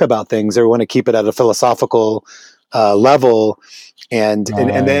talk about things. They want to keep it at a philosophical level, and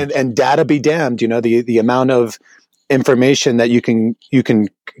data be damned. The amount of information that you can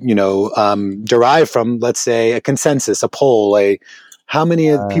derive from, let's say, a consensus, a poll, how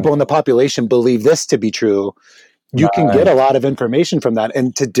many people in the population believe this to be true. You can get a lot of information from that,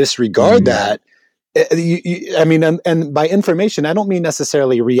 and to disregard that, and by information, I don't mean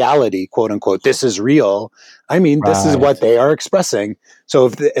necessarily reality, quote unquote. This is real. I mean, this is what they are expressing. So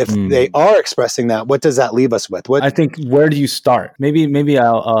if they are expressing that, what does that leave us with? I think, where do you start? Maybe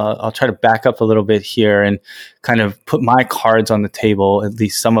I'll try to back up a little bit here and kind of put my cards on the table, at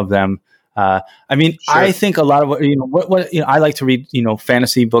least some of them. Sure. I think a lot of what I like to read,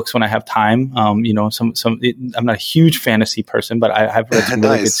 fantasy books when I have time. I'm not a huge fantasy person, but I have read some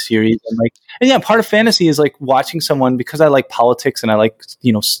really good series. And part of fantasy is like watching someone, because I like politics and I like,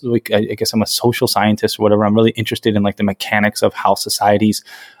 I guess I'm a social scientist or whatever. I'm really interested in like the mechanics of how societies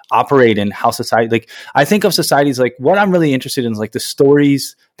operate and how society, I think of societies, like what I'm really interested in is like the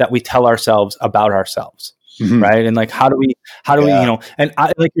stories that we tell ourselves about ourselves. Mm-hmm. Right. And like, how do we, and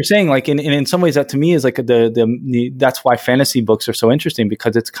like you're saying, like in some ways that to me is like that's why fantasy books are so interesting,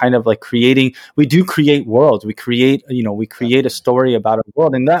 because it's kind of like we do create worlds. We create a story about a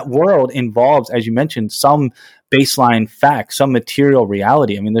world, and that world involves, as you mentioned, some baseline facts, some material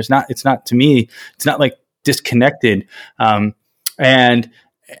reality. I mean, it's not like disconnected. And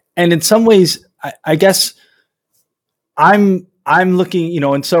in some ways, I guess I'm looking,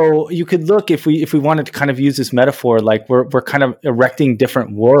 and so you could look, if we wanted to kind of use this metaphor, like we're kind of erecting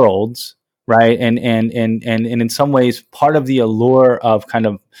different worlds, right? And in some ways, part of the allure of kind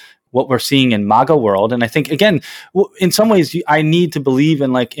of what we're seeing in MAGA world, and I think again, in some ways, I need to believe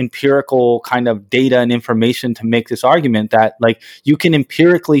in like empirical kind of data and information to make this argument that like you can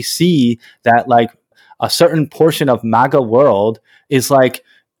empirically see that like a certain portion of MAGA world is like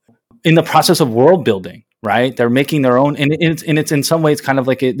in the process of world building. Right, they're making their own, and it's in some ways kind of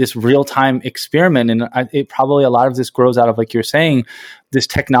like this real time experiment, and it probably a lot of this grows out of, like you're saying, this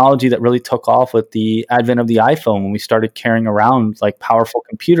technology that really took off with the advent of the iPhone, when we started carrying around like powerful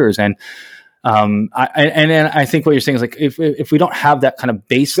computers, and I think what you're saying is like if we don't have that kind of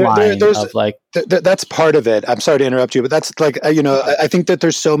baseline of like that's part of it. I'm sorry to interrupt you, but that's like I think that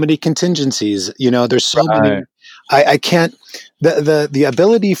there's so many contingencies. There's so many. I can't. The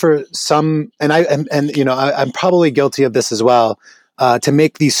ability for some, and I'm probably guilty of this as well, to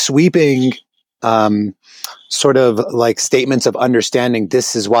make these sweeping sort of like statements of understanding.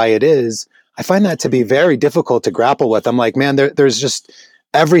 This is why it is. I find that to be very difficult to grapple with. I'm like, man, there's just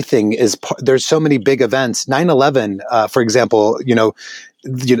everything is. There's so many big events. 9/11, for example,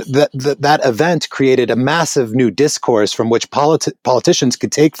 that event created a massive new discourse from which politicians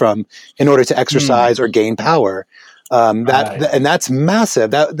could take from in order to exercise or gain power. And that's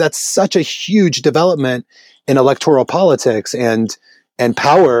massive. That's such a huge development in electoral politics and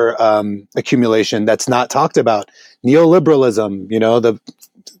power accumulation that's not talked about. Neoliberalism,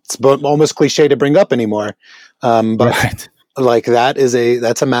 it's almost cliche to bring up anymore, but like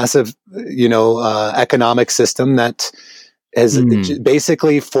that's a massive economic system that is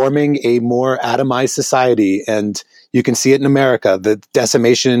basically forming a more atomized society, and you can see it in America. The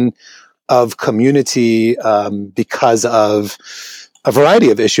decimation of community because of a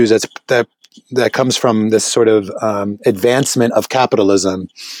variety of issues that comes from this sort of advancement of capitalism,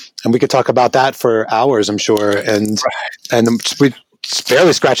 and we could talk about that for hours, I'm sure. And we're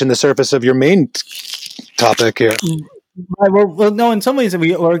barely scratching the surface of your main topic here. Right. Well, no. In some ways,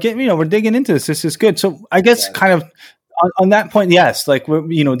 we're getting, we're digging into this. This is good. So, I guess kind of on that point, yes, like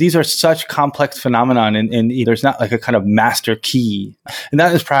these are such complex phenomenon, and there's not like a kind of master key, and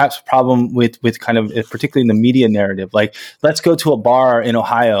that is perhaps a problem with kind of particularly in the media narrative. Like, let's go to a bar in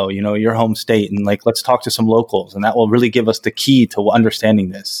Ohio, your home state, and like let's talk to some locals, and that will really give us the key to understanding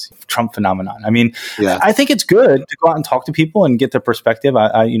this Trump phenomenon. I mean, I think it's good to go out and talk to people and get their perspective.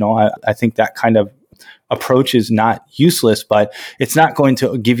 I think that kind of approach is not useless, but it's not going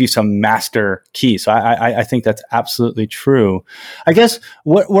to give you some master key. So I think that's absolutely true. I guess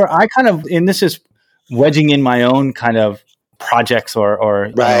where I kind of, and this is wedging in my own kind of projects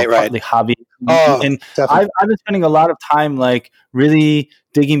or partly hobby. And I've been spending a lot of time like really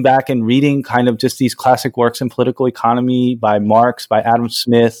digging back and reading kind of just these classic works in political economy by Marx, by Adam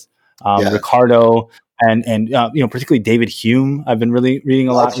Smith, Ricardo, and particularly David Hume. I've been really reading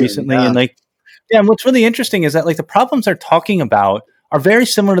a lot recently, and like. Yeah, and what's really interesting is that like the problems they're talking about are very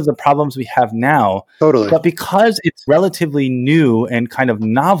similar to the problems we have now. Totally. But because it's relatively new and kind of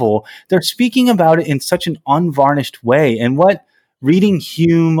novel, they're speaking about it in such an unvarnished way. And what reading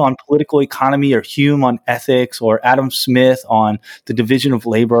Hume on political economy or Hume on ethics or Adam Smith on the division of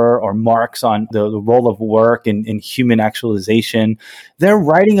labor or Marx on the role of work in human actualization, they're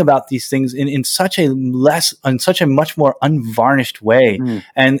writing about these things in such a much more unvarnished way.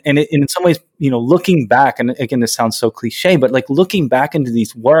 And in some ways, looking back, and again, this sounds so cliche, but like looking back into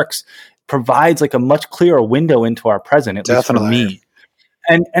these works provides like a much clearer window into our present, at least for me.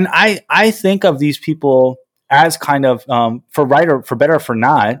 And I think of these people as kind of for better or for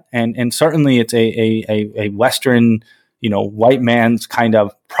not, and certainly it's a Western, white man's kind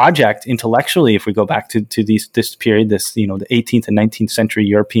of project intellectually. If we go back to this period, the 18th and 19th century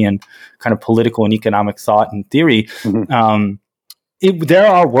European kind of political and economic thought and theory, there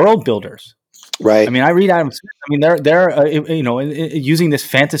are world builders. Right. I mean, I read Adam Smith. I mean, they're using this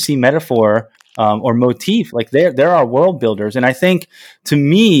fantasy metaphor or motif. Like there are world builders, and I think to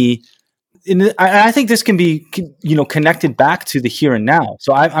me. I think this can be, connected back to the here and now.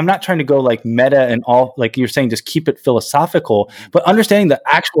 So I'm not trying to go like meta and all, like you're saying, just keep it philosophical, but understanding the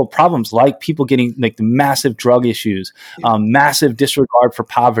actual problems, like people getting like the massive drug issues, massive disregard for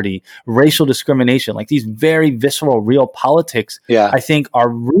poverty, racial discrimination, like these very visceral, real politics, I think are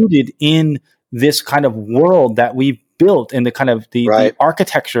rooted in this kind of world that we've built and the kind of the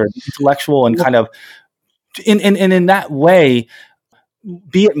architecture, the intellectual and kind of, in that way,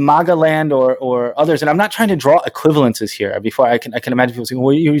 be it MAGA land or others, and I'm not trying to draw equivalences here. Before I can imagine people saying,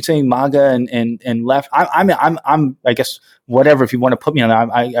 "Well, you're saying MAGA and left." I'm I guess whatever. If you want to put me on,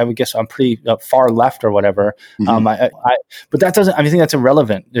 I would guess I'm pretty far left or whatever. But that doesn't. I think that's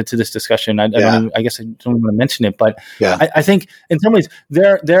irrelevant to this discussion. I guess I don't want to mention it, but I think in some ways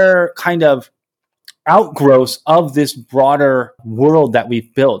they're kind of outgrowths of this broader world that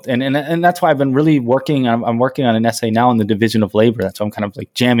we've built. And that's why I've been really working. I'm working on an essay now on the division of labor. That's why I'm kind of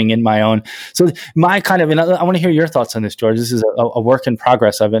like jamming in my own. So my kind of, and I want to hear your thoughts on this, George. This is a work in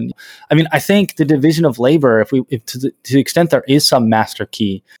progress. I think the division of labor, if to the extent there is some master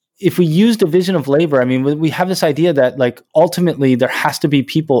key, if we use division of labor, I mean, we have this idea that like ultimately there has to be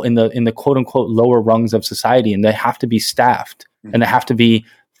people in the quote unquote lower rungs of society, and they have to be staffed and they have to be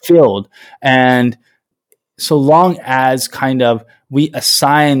filled. And so long as kind of we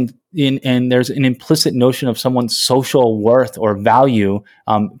assign and there's an implicit notion of someone's social worth or value,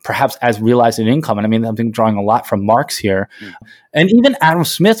 perhaps as realized in income. And I mean, I've been drawing a lot from Marx here. And even Adam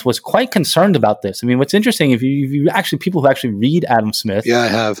Smith was quite concerned about this. I mean, what's interesting, if you actually, people who actually read Adam Smith, I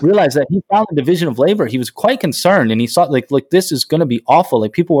have realize that he found the division of labor. He was quite concerned, and he saw like this is going to be awful.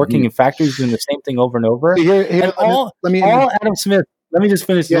 Like people working in factories doing the same thing over and over. And all Adam Smith. Let me just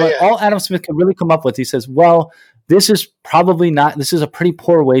finish. All Adam Smith can really come up with, he says, well, this is a pretty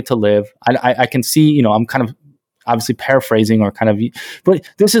poor way to live. I can see, I'm kind of obviously paraphrasing or kind of, but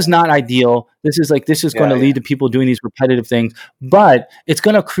this is not ideal. This is going to lead to people doing these repetitive things, but it's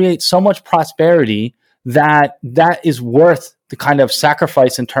going to create so much prosperity that is worth the kind of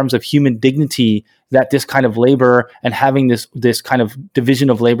sacrifice in terms of human dignity that this kind of labor and having this kind of division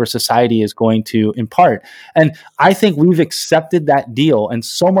of labor society is going to impart. And I think we've accepted that deal. And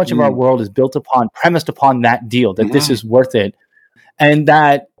so much of our world is premised upon that deal, that this is worth it. And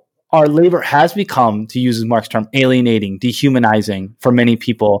that our labor has become, to use Marx's term, alienating, dehumanizing for many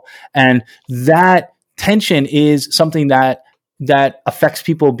people. And that tension is something that affects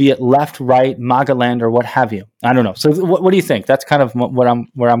people, be it left, right, MAGA land, or what have you. I don't know. So what do you think? That's kind of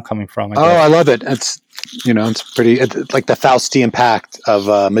where I'm coming from. I love it. it's pretty like the Faustian pact of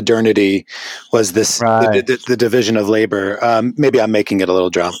modernity was this Right. the division of labor. Maybe I'm making it a little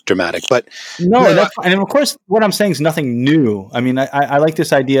dramatic, but No, that's fine. And of course, what I'm saying is nothing new. I mean, I like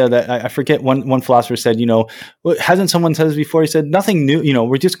this idea that I forget one philosopher said, hasn't someone said this before? He said, nothing new,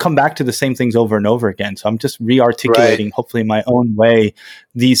 we just come back to the same things over and over again. So I'm just re-articulating, hopefully in my own way,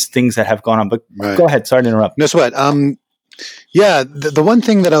 these things that have gone on. But go ahead. Sorry to interrupt. No sweat. The one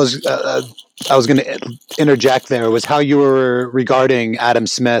thing that I was going to interject there was how you were regarding Adam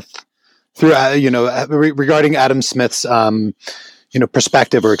Smith through, regarding Adam Smith's,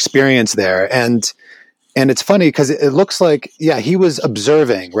 perspective or experience there. And it's funny because it looks like, he was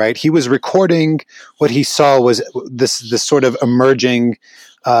observing, right? He was recording what he saw was this sort of emerging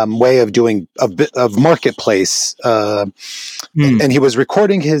way of doing of marketplace, and he was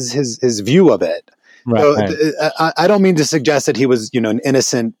recording his view of it. Right. So I don't mean to suggest that he was, an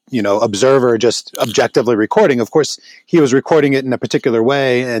innocent, observer just objectively recording. Of course, he was recording it in a particular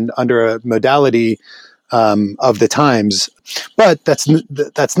way and under a modality of the times. But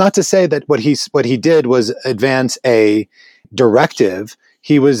that's not to say that what he did was advance a directive.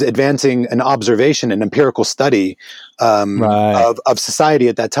 He was advancing an observation, an empirical study of society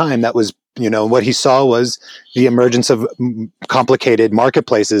at that time. That was, what he saw was the emergence of complicated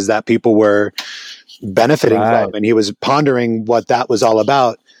marketplaces that people were benefiting from, and he was pondering what that was all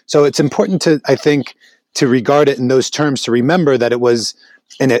about. So it's important to regard it in those terms, to remember that it was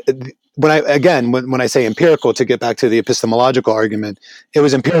when I say empirical, to get back to the epistemological argument, it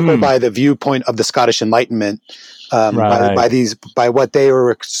was empirical by the viewpoint of the Scottish Enlightenment, by what they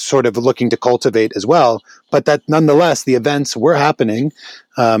were sort of looking to cultivate as well. But that nonetheless, the events were happening.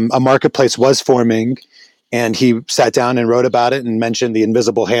 A marketplace was forming, and he sat down and wrote about it and mentioned the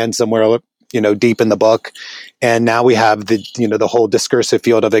invisible hand somewhere, deep in the book. And now we have the whole discursive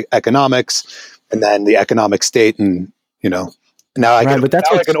field of economics, and then the economic state, and now I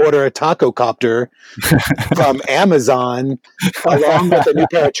can order a taco copter from Amazon along with a new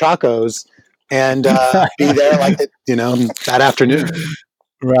pair of Chacos and be there that afternoon.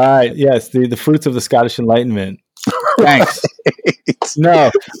 Right. Yes. The fruits of the Scottish Enlightenment. Thanks.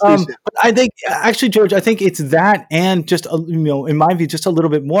 No, but I think actually, George, I think it's that, and just in my view, just a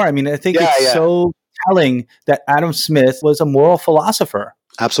little bit more. I mean, I think it's so telling that Adam Smith was a moral philosopher.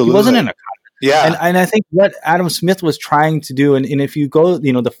 Absolutely, he wasn't an economist. Yeah, and I think what Adam Smith was trying to do, and if you go,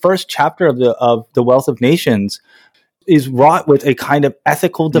 the first chapter of the Wealth of Nations is wrought with a kind of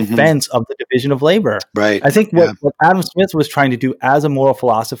ethical defense of the division of labor. Right. I think what Adam Smith was trying to do as a moral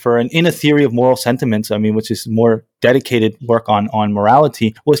philosopher, and in a theory of moral sentiments, which is more dedicated work on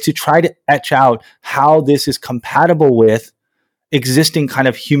morality, was to try to etch out how this is compatible with existing kind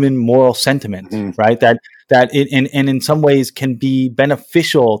of human moral sentiments, right? That it and in some ways can be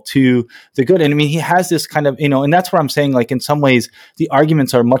beneficial to the good. And I mean, he has this kind of, and that's where I'm saying, like, in some ways, the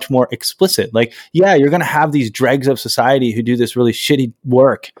arguments are much more explicit. Like, you're going to have these dregs of society who do this really shitty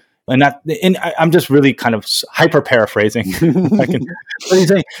work. And I'm just really kind of hyper paraphrasing. But he's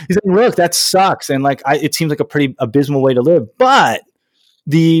saying, look, that sucks. And it seems like a pretty abysmal way to live. But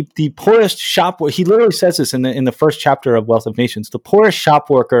the poorest shop, he literally says this in the first chapter of Wealth of Nations, the poorest shop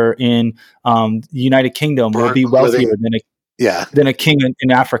worker in the United Kingdom will be wealthier than a king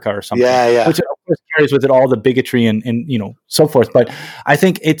in Africa or something. Which of course carries with it all the bigotry and so forth. But I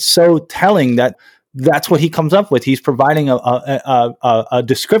think it's so telling that that's what he comes up with. He's providing a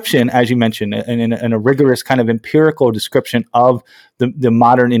description, as you mentioned, and a rigorous kind of empirical description of the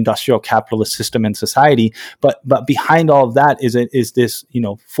modern industrial capitalist system and society. But behind all of that is this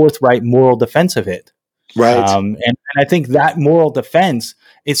forthright moral defense of it. Right. And I think that moral defense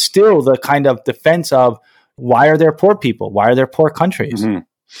is still the kind of defense of, why are there poor people? Why are there poor countries?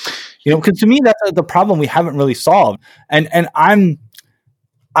 Because to me, that's the problem we haven't really solved. And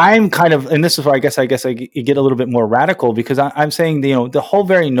I'm kind of, and this is where I guess I get a little bit more radical, because I'm saying, the whole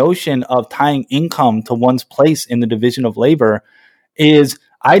very notion of tying income to one's place in the division of labor is,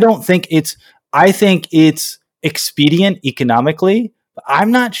 I think it's expedient economically, but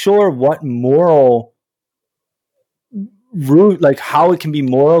I'm not sure what moral route, like how it can be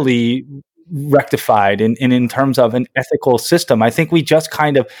morally rectified in terms of an ethical system. I think we just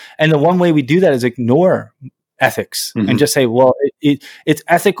kind of, and the one way we do that is ignore ethics and just say, well, it's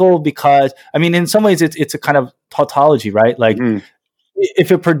ethical because, in some ways it's a kind of tautology, right? Like,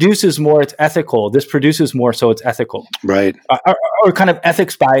 if it produces more, it's ethical. This produces more, so it's ethical. Right. or kind of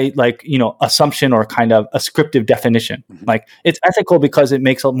ethics by like, assumption or kind of ascriptive definition. Like it's ethical because it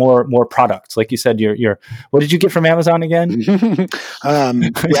makes more products. Like you said, what did you get from Amazon again?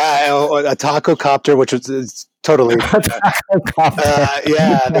 A taco copter, which is totally they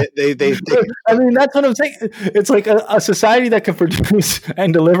I mean, that's what I'm saying. It's like a society that can produce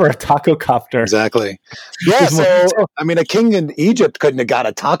and deliver a taco copter. Exactly. Yeah. So I mean, a king in Egypt couldn't have got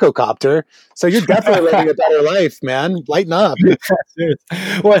a taco copter. So you're definitely living a better life, man. Lighten up.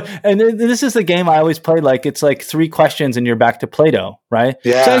 Well, and this is the game I always play. Like it's like 3 questions and you're back to Plato, right?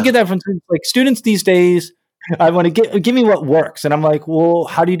 Yeah. So I get that from like students these days. I want to give me what works. And I'm like, well,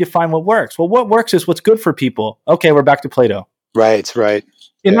 how do you define what works? Well, what works is what's good for people. Okay, we're back to Plato. Right.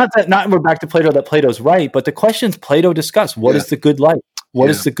 And not we're back to Plato that Plato's right, but the questions Plato discussed. What is the good life? What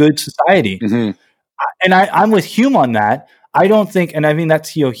is the good society? Mm-hmm. And I'm with Hume on that. I don't think, and I mean, that's,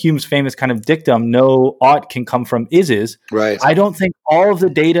 Hume's famous kind of dictum, no ought can come from is. Right. I don't think all of the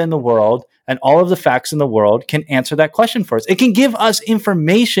data in the world and all of the facts in the world can answer that question for us. It can give us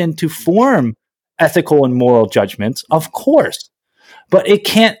information to form ethical and moral judgments, of course, but it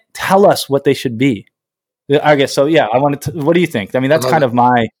can't tell us what they should be. I guess so. Yeah, I wanted to. What do you think? I mean, that's kind of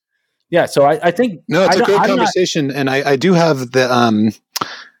my. Yeah, so I think no, it's a great conversation, and I do have the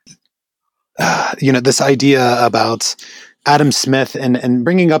this idea about Adam Smith and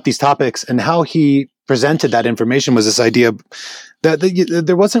bringing up these topics and how he presented that information was this idea that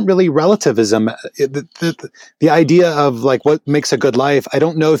there wasn't really relativism. The idea of like what makes a good life, I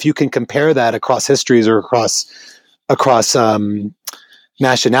don't know if you can compare that across histories or across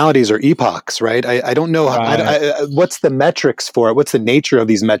nationalities or epochs, right? I don't know. What's the metrics for it? What's the nature of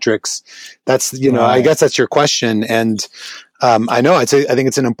these metrics? That's, I guess that's your question. And I think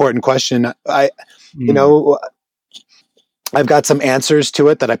it's an important question. I've got some answers to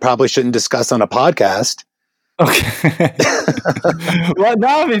it that I probably shouldn't discuss on a podcast. Okay. Well,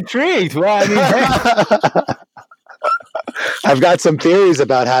 now I'm intrigued. Well, I mean, I've got some theories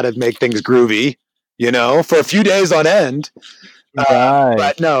about how to make things groovy, for a few days on end. Right.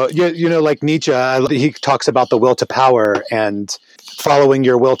 But no, like Nietzsche, he talks about the will to power, and following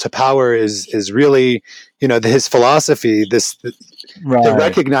your will to power is really, his philosophy, to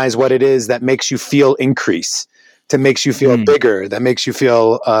recognize what it is that makes you feel increase, that makes you feel bigger, that makes you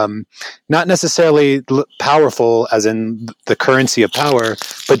feel not necessarily powerful as in the currency of power,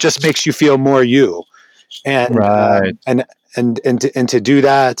 but just makes you feel more you. And and to do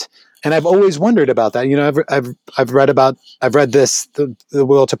that. And I've always wondered about that. I've read this, the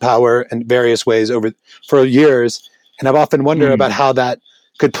will to power in various ways for years. And I've often wondered about how that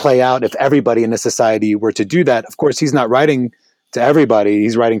could play out if everybody in a society were to do that. Of course, he's not writing to everybody.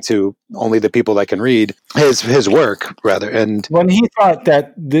 He's writing to only the people that can read his work, rather. And when he thought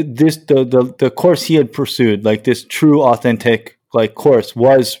that the course he had pursued, like this true, authentic course,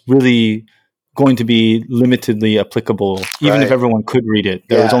 was really going to be limitedly applicable, even if everyone could read it.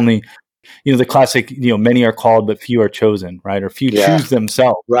 There was only, the classic, many are called, but few are chosen, right? Or few choose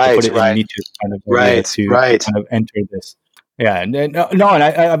themselves. Right, to put it in Nietzsche's kind of kind of enter this. Yeah, and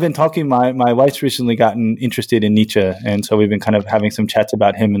I've been talking. My wife's recently gotten interested in Nietzsche, and so we've been kind of having some chats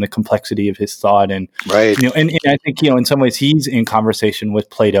about him and the complexity of his thought, and and I think in some ways he's in conversation with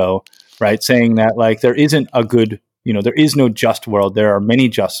Plato, right, saying that like there isn't a good, there is no just world. There are many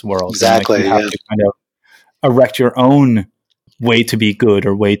just worlds. Exactly. And, you have to kind of erect your own way to be good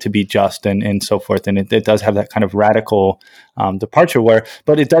or way to be just and so forth. And it does have that kind of radical departure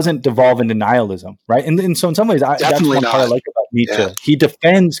but it doesn't devolve into nihilism, right? And so in some ways, that's one part I like about Nietzsche. Yeah. He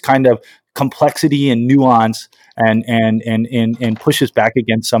defends kind of complexity and nuance and pushes back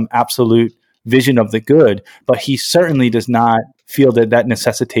against some absolute vision of the good, but he certainly does not feel that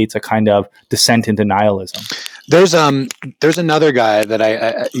necessitates a kind of descent into nihilism. There's another guy that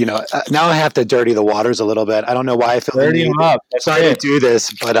I now I have to dirty the waters a little bit. I don't know why I feel dirty him up. Sorry to do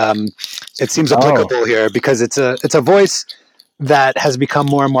this, but it seems applicable here because it's a voice that has become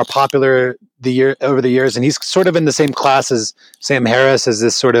more and more popular over the years, and he's sort of in the same class as Sam Harris, as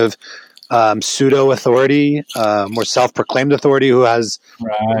this sort of pseudo authority, more self-proclaimed authority who has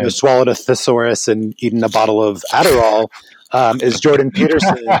swallowed a thesaurus and eaten a bottle of Adderall. Is Jordan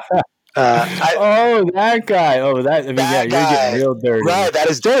Peterson. That guy. You're getting real dirty. Right, that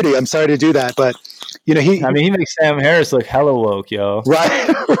is dirty. I'm sorry to do that, but he makes Sam Harris look hella woke, yo.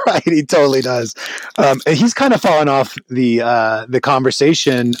 Right, he totally does. And he's kind of fallen off the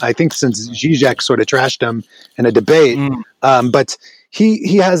conversation, I think, since Zizek sort of trashed him in a debate. But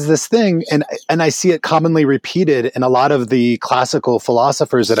he has this thing, and I see it commonly repeated in a lot of the classical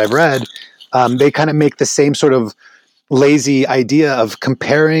philosophers that I've read. They kind of make the same sort of lazy idea of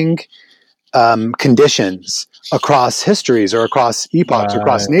comparing conditions across histories or across epochs,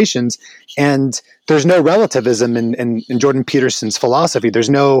 across nations. And there's no relativism in Jordan Peterson's philosophy. There's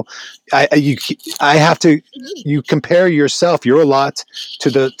no, you compare yourself, your lot to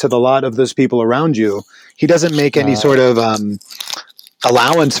the lot of those people around you. He doesn't make any sort of,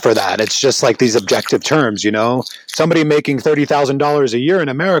 allowance for that. It's just like these objective terms, somebody making $30,000 a year in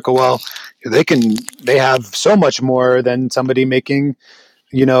America. Well, they have so much more than somebody making,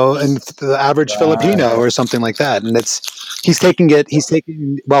 and the average Filipino or something like that. And he's taking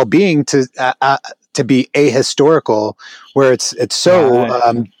well-being to be ahistorical, where it's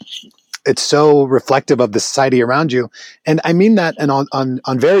so reflective of the society around you. And I mean that and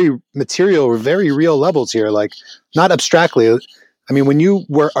on very material, very real levels here, like not abstractly. I mean, when you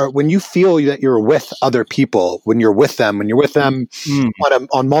feel that you're with other people, when you're with them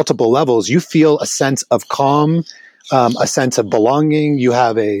on multiple levels, you feel a sense of calm, a sense of belonging. You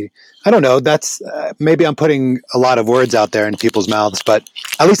have I don't know, that's maybe I'm putting a lot of words out there in people's mouths, but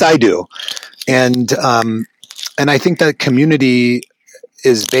at least I do. And I think that community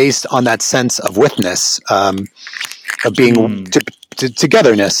is based on that sense of witness, of being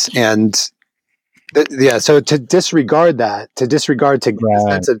togetherness. And so to disregard the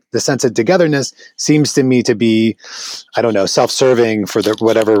sense of togetherness seems to me to be, I don't know, self-serving for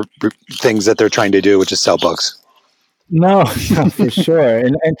whatever things that they're trying to do, which is sell books. No, for sure.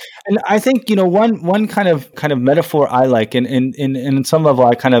 And I think, one kind of metaphor I like, and in some level,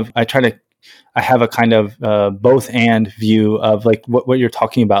 I have a kind of both and view of like what you're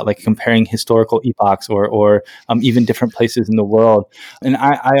talking about, like comparing historical epochs or even different places in the world. And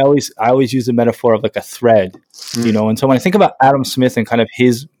I always use the metaphor of like a thread, And so when I think about Adam Smith and kind of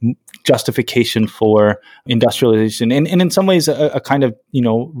his justification for industrialization, and in some ways a kind of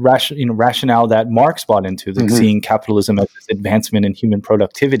rationale that Marx bought into, like seeing capitalism as this advancement in human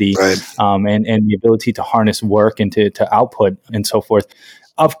productivity, right. And the ability to harness work and to output and so forth.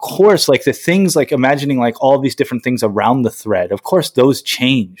 Of course, like the things, like imagining like all these different things around the thread, of course, those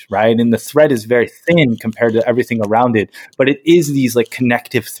change, right? And the thread is very thin compared to everything around it, but it is these like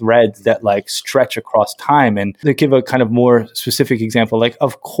connective threads that like stretch across time. And to give a kind of more specific example, like,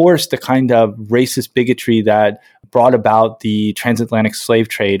 of course, the kind of racist bigotry that brought about the transatlantic slave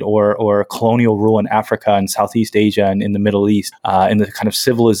trade or colonial rule in Africa and Southeast Asia and in the Middle East, and the kind of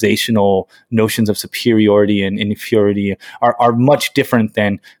civilizational notions of superiority and inferiority are much different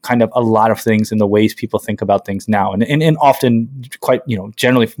than kind of a lot of things in the ways people think about things now. And often quite,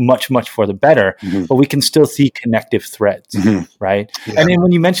 generally much for the better, but we can still see connective threads, right? Yeah. And then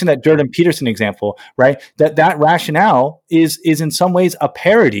when you mentioned that Jordan Peterson example, right, that rationale is in some ways a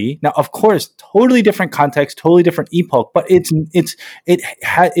parody. Now, of course, totally different context, totally different epoch, but it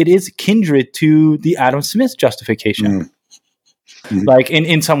is kindred to the Adam Smith justification. Like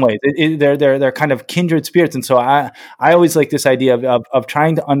in some ways, they're kind of kindred spirits, and so I always like this idea of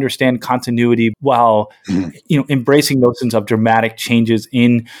trying to understand continuity while embracing notions of dramatic changes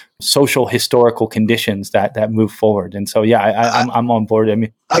in social historical conditions that move forward. And so I'm on board. I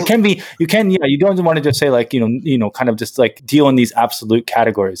mean, you don't want to just say like kind of just like deal in these absolute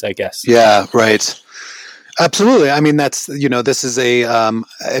categories, I guess. Yeah, right. Absolutely. I mean, that's, this is in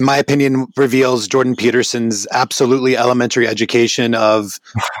my opinion, reveals Jordan Peterson's absolutely elementary education of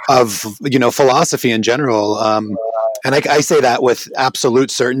philosophy in general. And I say that with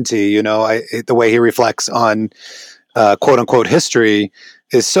absolute certainty, the way he reflects on quote unquote history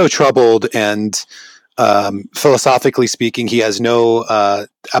is so troubled, and philosophically speaking, he has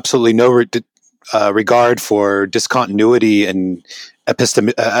absolutely no regard for discontinuity and at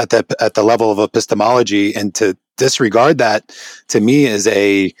the level of epistemology, and to disregard that to me is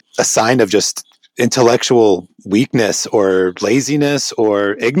a sign of just intellectual weakness or laziness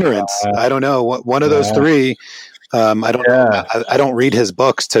or ignorance. I don't know, one of those three. I don't know. I don't read his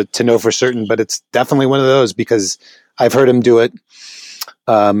books to know for certain, but it's definitely one of those, because I've heard him do it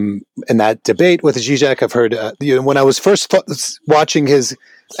in that debate with Zizek. I've heard when I was first watching his.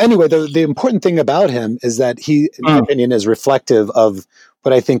 Anyway, the important thing about him is that he, in my opinion, is reflective of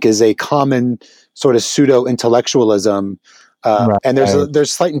what I think is a common sort of pseudo-intellectualism, and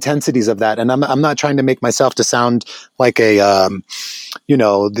there's slight intensities of that. And I'm not trying to make myself to sound like an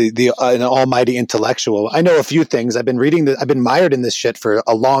almighty intellectual. I know a few things. I've been mired in this shit for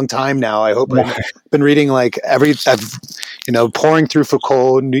a long time now. I hope I've been reading like pouring through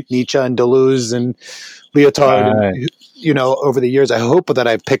Foucault, Nietzsche, and Deleuze, and Lyotard. And, over the years, I hope that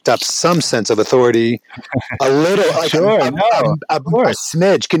I've picked up some sense of authority, a little. Like sure, a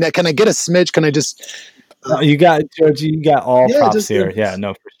smidge. Can I get a smidge? Can I just? You got George. You got all props here. Yeah,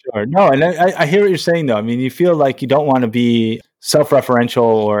 no, for sure. No, and I hear what you're saying though. I mean, you feel like you don't want to be self-referential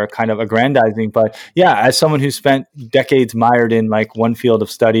or kind of aggrandizing, but yeah, as someone who spent decades mired in like one field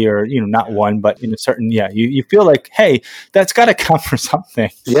of study, or not one, but in a certain, you feel like, hey, that's got to count for something.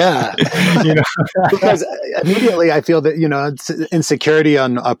 Yeah. Because immediately I feel that it's insecurity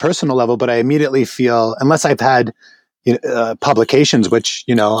on a personal level, but I immediately feel, unless I've had publications, which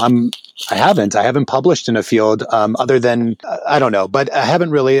I haven't published in a field other than I don't know, but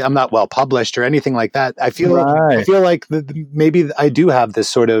I'm not well published or anything like that. I feel like maybe I do have this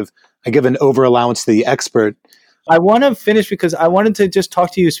sort of, I give an over allowance to the expert. I want to finish because I wanted to just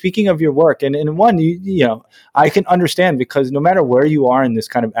talk to you, speaking of your work, and one, I can understand, because no matter where you are in this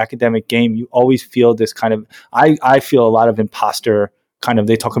kind of academic game, you always feel this kind of, I feel a lot of imposter kind of,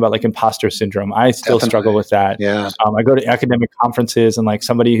 they talk about like imposter syndrome. I still struggle with that. Yeah. I go to academic conferences, and like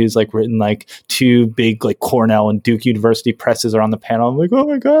somebody who's like written like 2 big like Cornell and Duke University presses are on the panel. I'm like, oh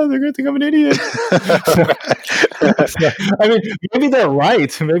my God, they're going to think I'm an idiot. I mean, maybe they're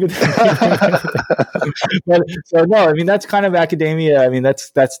right. But so no, I mean, that's kind of academia. I mean,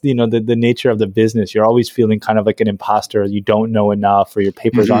 that's the nature of the business. You're always feeling kind of like an imposter. You don't know enough, or your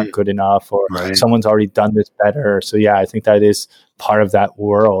papers aren't good enough, or someone's already done this better. So yeah, I think that is part of that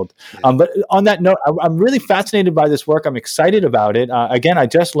world. But on that note, I'm really fascinated by this work. I'm excited about it. Again, I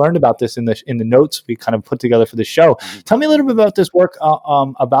just learned about this in the notes we kind of put together for the show. Tell me a little bit about this work,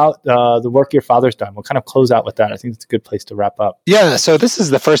 about the work your father's done. We'll kind of close out with that. I think it's a good place to wrap up. Yeah. So this is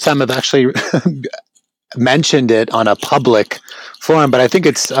the first time I've actually mentioned it on a public forum, but I think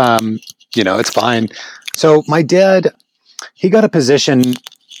it's, it's fine. So my dad, he got a position,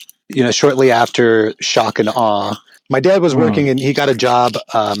 shortly after shock and awe. My dad was working, and he got a job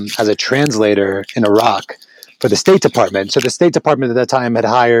as a translator in Iraq for the State Department. So the State Department at that time had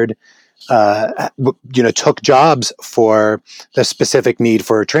hired, took jobs for the specific need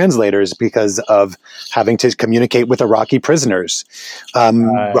for translators because of having to communicate with Iraqi prisoners,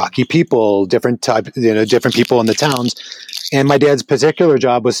 Iraqi people, different people in the towns. And my dad's particular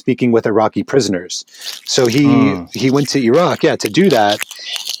job was speaking with Iraqi prisoners. So he went to Iraq, to do that.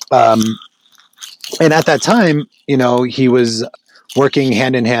 And at that time, he was working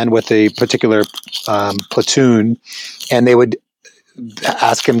hand in hand with a particular platoon, and they would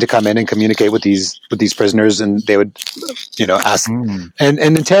ask him to come in and communicate with these prisoners, and they would, ask and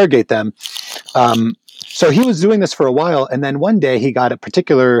interrogate them. So he was doing this for a while, and then one day he got a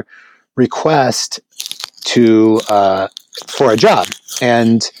particular request for a job,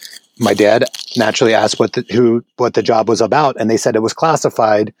 and my dad naturally asked what the job was about, and they said it was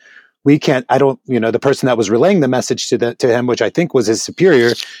classified. The person that was relaying the message to him, which I think was his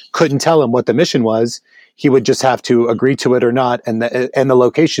superior, couldn't tell him what the mission was. He would just have to agree to it or not, and the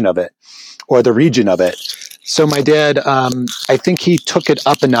location of it or the region of it. So my dad, I think he took it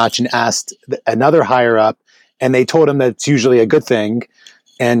up a notch and asked another higher up, and they told him that it's usually a good thing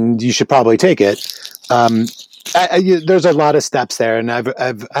and you should probably take it. There's a lot of steps there, and I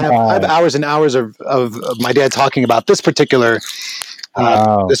have hours and hours of my dad talking about this particular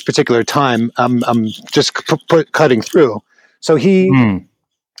time. I'm just cutting through. So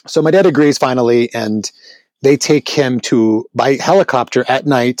so my dad agrees finally, and they take him by helicopter at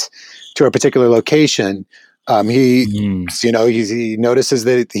night to a particular location. He notices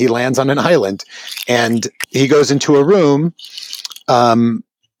that he lands on an island, and he goes into a room.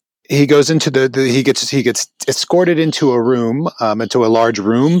 He goes into he gets escorted into a room, into a large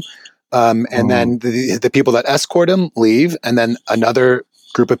room. And then the people that escort him leave, and then another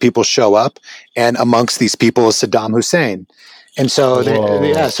group of people show up, and amongst these people is Saddam Hussein. And so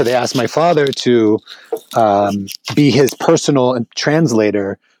they asked my father to be his personal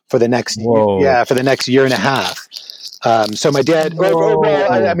translator for the next year and a half. So my dad,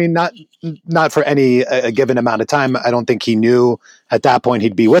 I mean, not for any a given amount of time. I don't think he knew at that point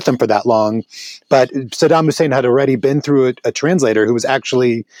he'd be with them for that long. But Saddam Hussein had already been through a translator who was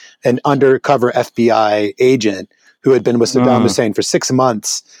actually an undercover FBI agent who had been with Saddam Hussein for 6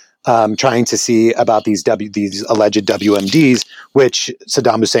 months, trying to see about these alleged WMDs, which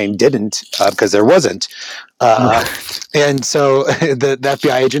Saddam Hussein didn't, because there wasn't. And so the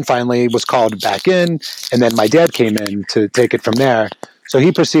FBI agent finally was called back in, and then my dad came in to take it from there. So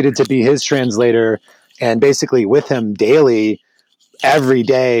he proceeded to be his translator, and basically with him daily, every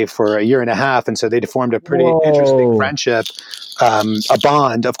day for a year and a half. And so they formed a pretty interesting friendship, a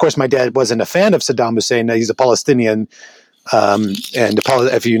bond. Of course, my dad wasn't a fan of Saddam Hussein. He's a Palestinian. And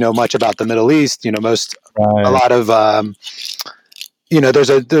if you know much about the Middle East, a lot of,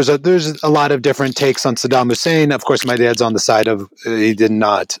 there's a lot of different takes on Saddam Hussein. Of course, my dad's on the side of, he did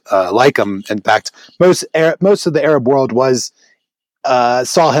not like him. In fact, most of the Arab world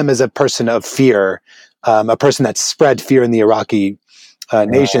saw him as a person of fear. a person that spread fear in the Iraqi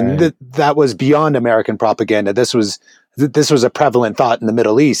nation. Right. That was beyond American propaganda. This was a prevalent thought in the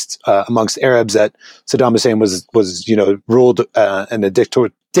Middle East amongst Arabs, that Saddam Hussein was ruled in a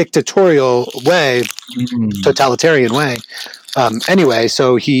dictatorial way, totalitarian way. Anyway,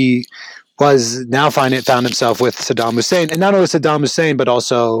 so he was now found himself with Saddam Hussein, and not only Saddam Hussein, but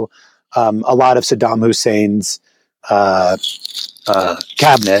also a lot of Saddam Hussein's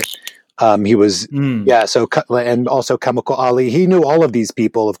cabinet. He was, and also Chemical Ali. He knew all of these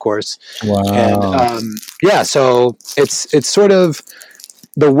people, of course. Wow. And so it's sort of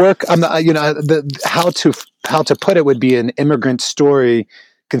the work. How to put it would be an immigrant story,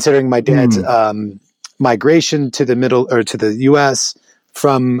 considering my dad's migration to the U.S.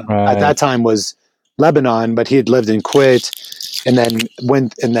 from at that time was Lebanon, but he had lived in Kuwait, and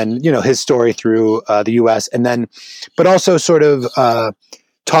then his story through the U.S. but also sort of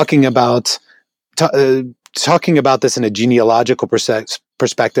talking about this in a genealogical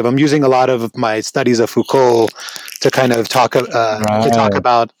perspective. I'm using a lot of my studies of Foucault to kind of talk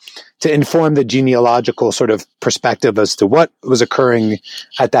about, to inform the genealogical sort of perspective as to what was occurring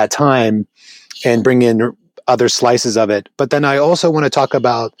at that time, and bring in other slices of it. But then I also want to talk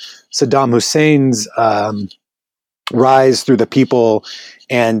about Saddam Hussein's rise through the people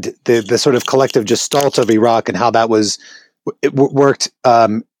and the sort of collective gestalt of Iraq, and how that worked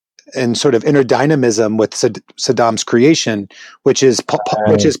in sort of interdynamism with Saddam's creation, which is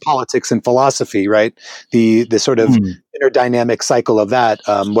politics and philosophy, right? The sort of interdynamic cycle of that.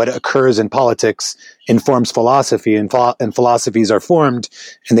 What occurs in politics informs philosophy, and philosophies are formed,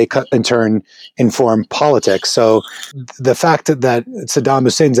 and they in turn inform politics. So the fact that Saddam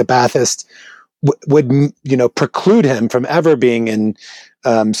Hussein's a Ba'athist would preclude him from ever being in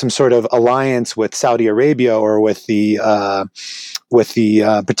some sort of alliance with Saudi Arabia, or with the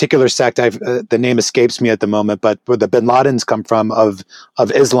particular sect. The name escapes me at the moment, but where the Bin Ladens come from of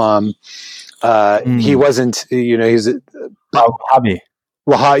Islam. He wasn't, he's Wahhabi.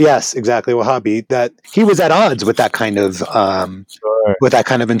 Yes, exactly, Wahhabi. That he was at odds with that kind of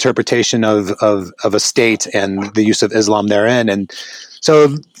interpretation of a state and the use of Islam therein. And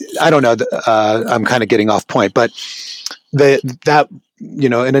so I don't know. I'm kind of getting off point, but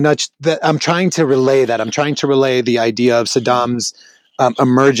in a nutshell, I'm trying to relay the idea of Saddam's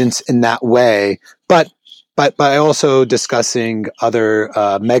emergence in that way, but by also discussing other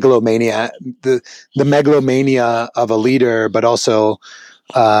megalomania, the megalomania of a leader, but also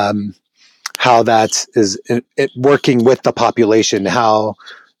how that is working with the population. How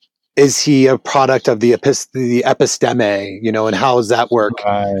is he a product of the episteme, and how does that work?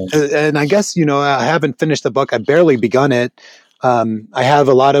 Right. And I guess, I haven't finished the book. I've barely begun it. I have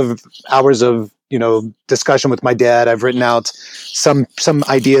a lot of hours of, discussion with my dad. I've written out some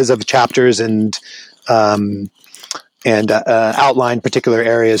ideas of chapters and outlined particular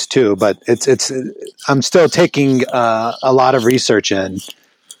areas too, but I'm still taking a lot of research in.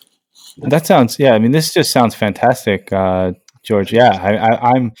 That sounds, this just sounds fantastic, George.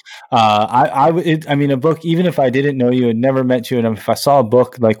 Yeah, a book, even if I didn't know you and never met you, and if I saw a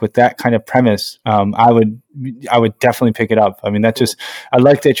book like with that kind of premise, I would definitely pick it up. I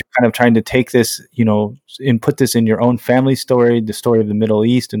like that you're kind of trying to take this, and put this in your own family story, the story of the Middle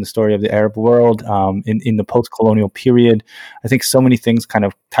East and the story of the Arab world, in the post-colonial period. I think so many things kind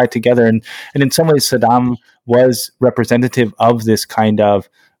of tied together, and in some ways, Saddam was representative of this kind of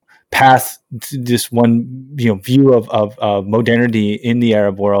path, this one view of modernity in the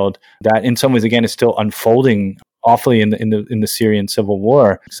Arab world that in some ways again is still unfolding awfully in the Syrian civil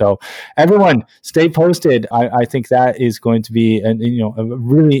war. So everyone stay posted. I think that is going to be a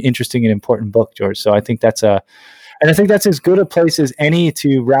really interesting and important book, George. So I think that's as good a place as any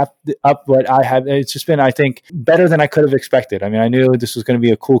to wrap up what I have. It's just been, I think, better than I could have expected. I knew this was going to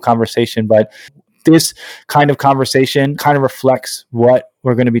be a cool conversation, but this kind of conversation kind of reflects what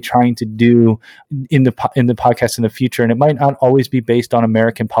we're going to be trying to do in the podcast in the future. And it might not always be based on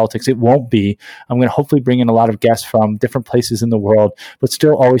American politics. It won't be. I'm going to hopefully bring in a lot of guests from different places in the world, but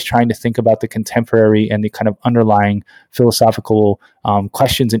still always trying to think about the contemporary and the kind of underlying philosophical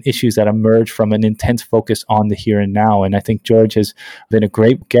questions and issues that emerge from an intense focus on the here and now. And I think George has been a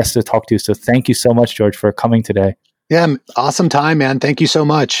great guest to talk to. So thank you so much, George, for coming today. Yeah, awesome time, man. Thank you so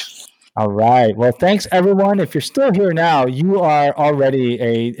much. All right. Well, thanks, everyone. If you're still here now, you are already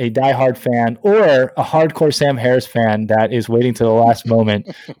a diehard fan or a hardcore Sam Harris fan that is waiting to the last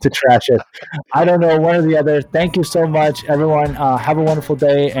moment to trash it. I don't know, one or the other. Thank you so much, everyone. Have a wonderful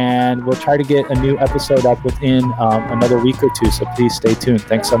day, and we'll try to get a new episode up within another week or two. So please stay tuned.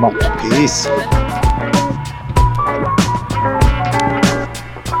 Thanks so much. Peace.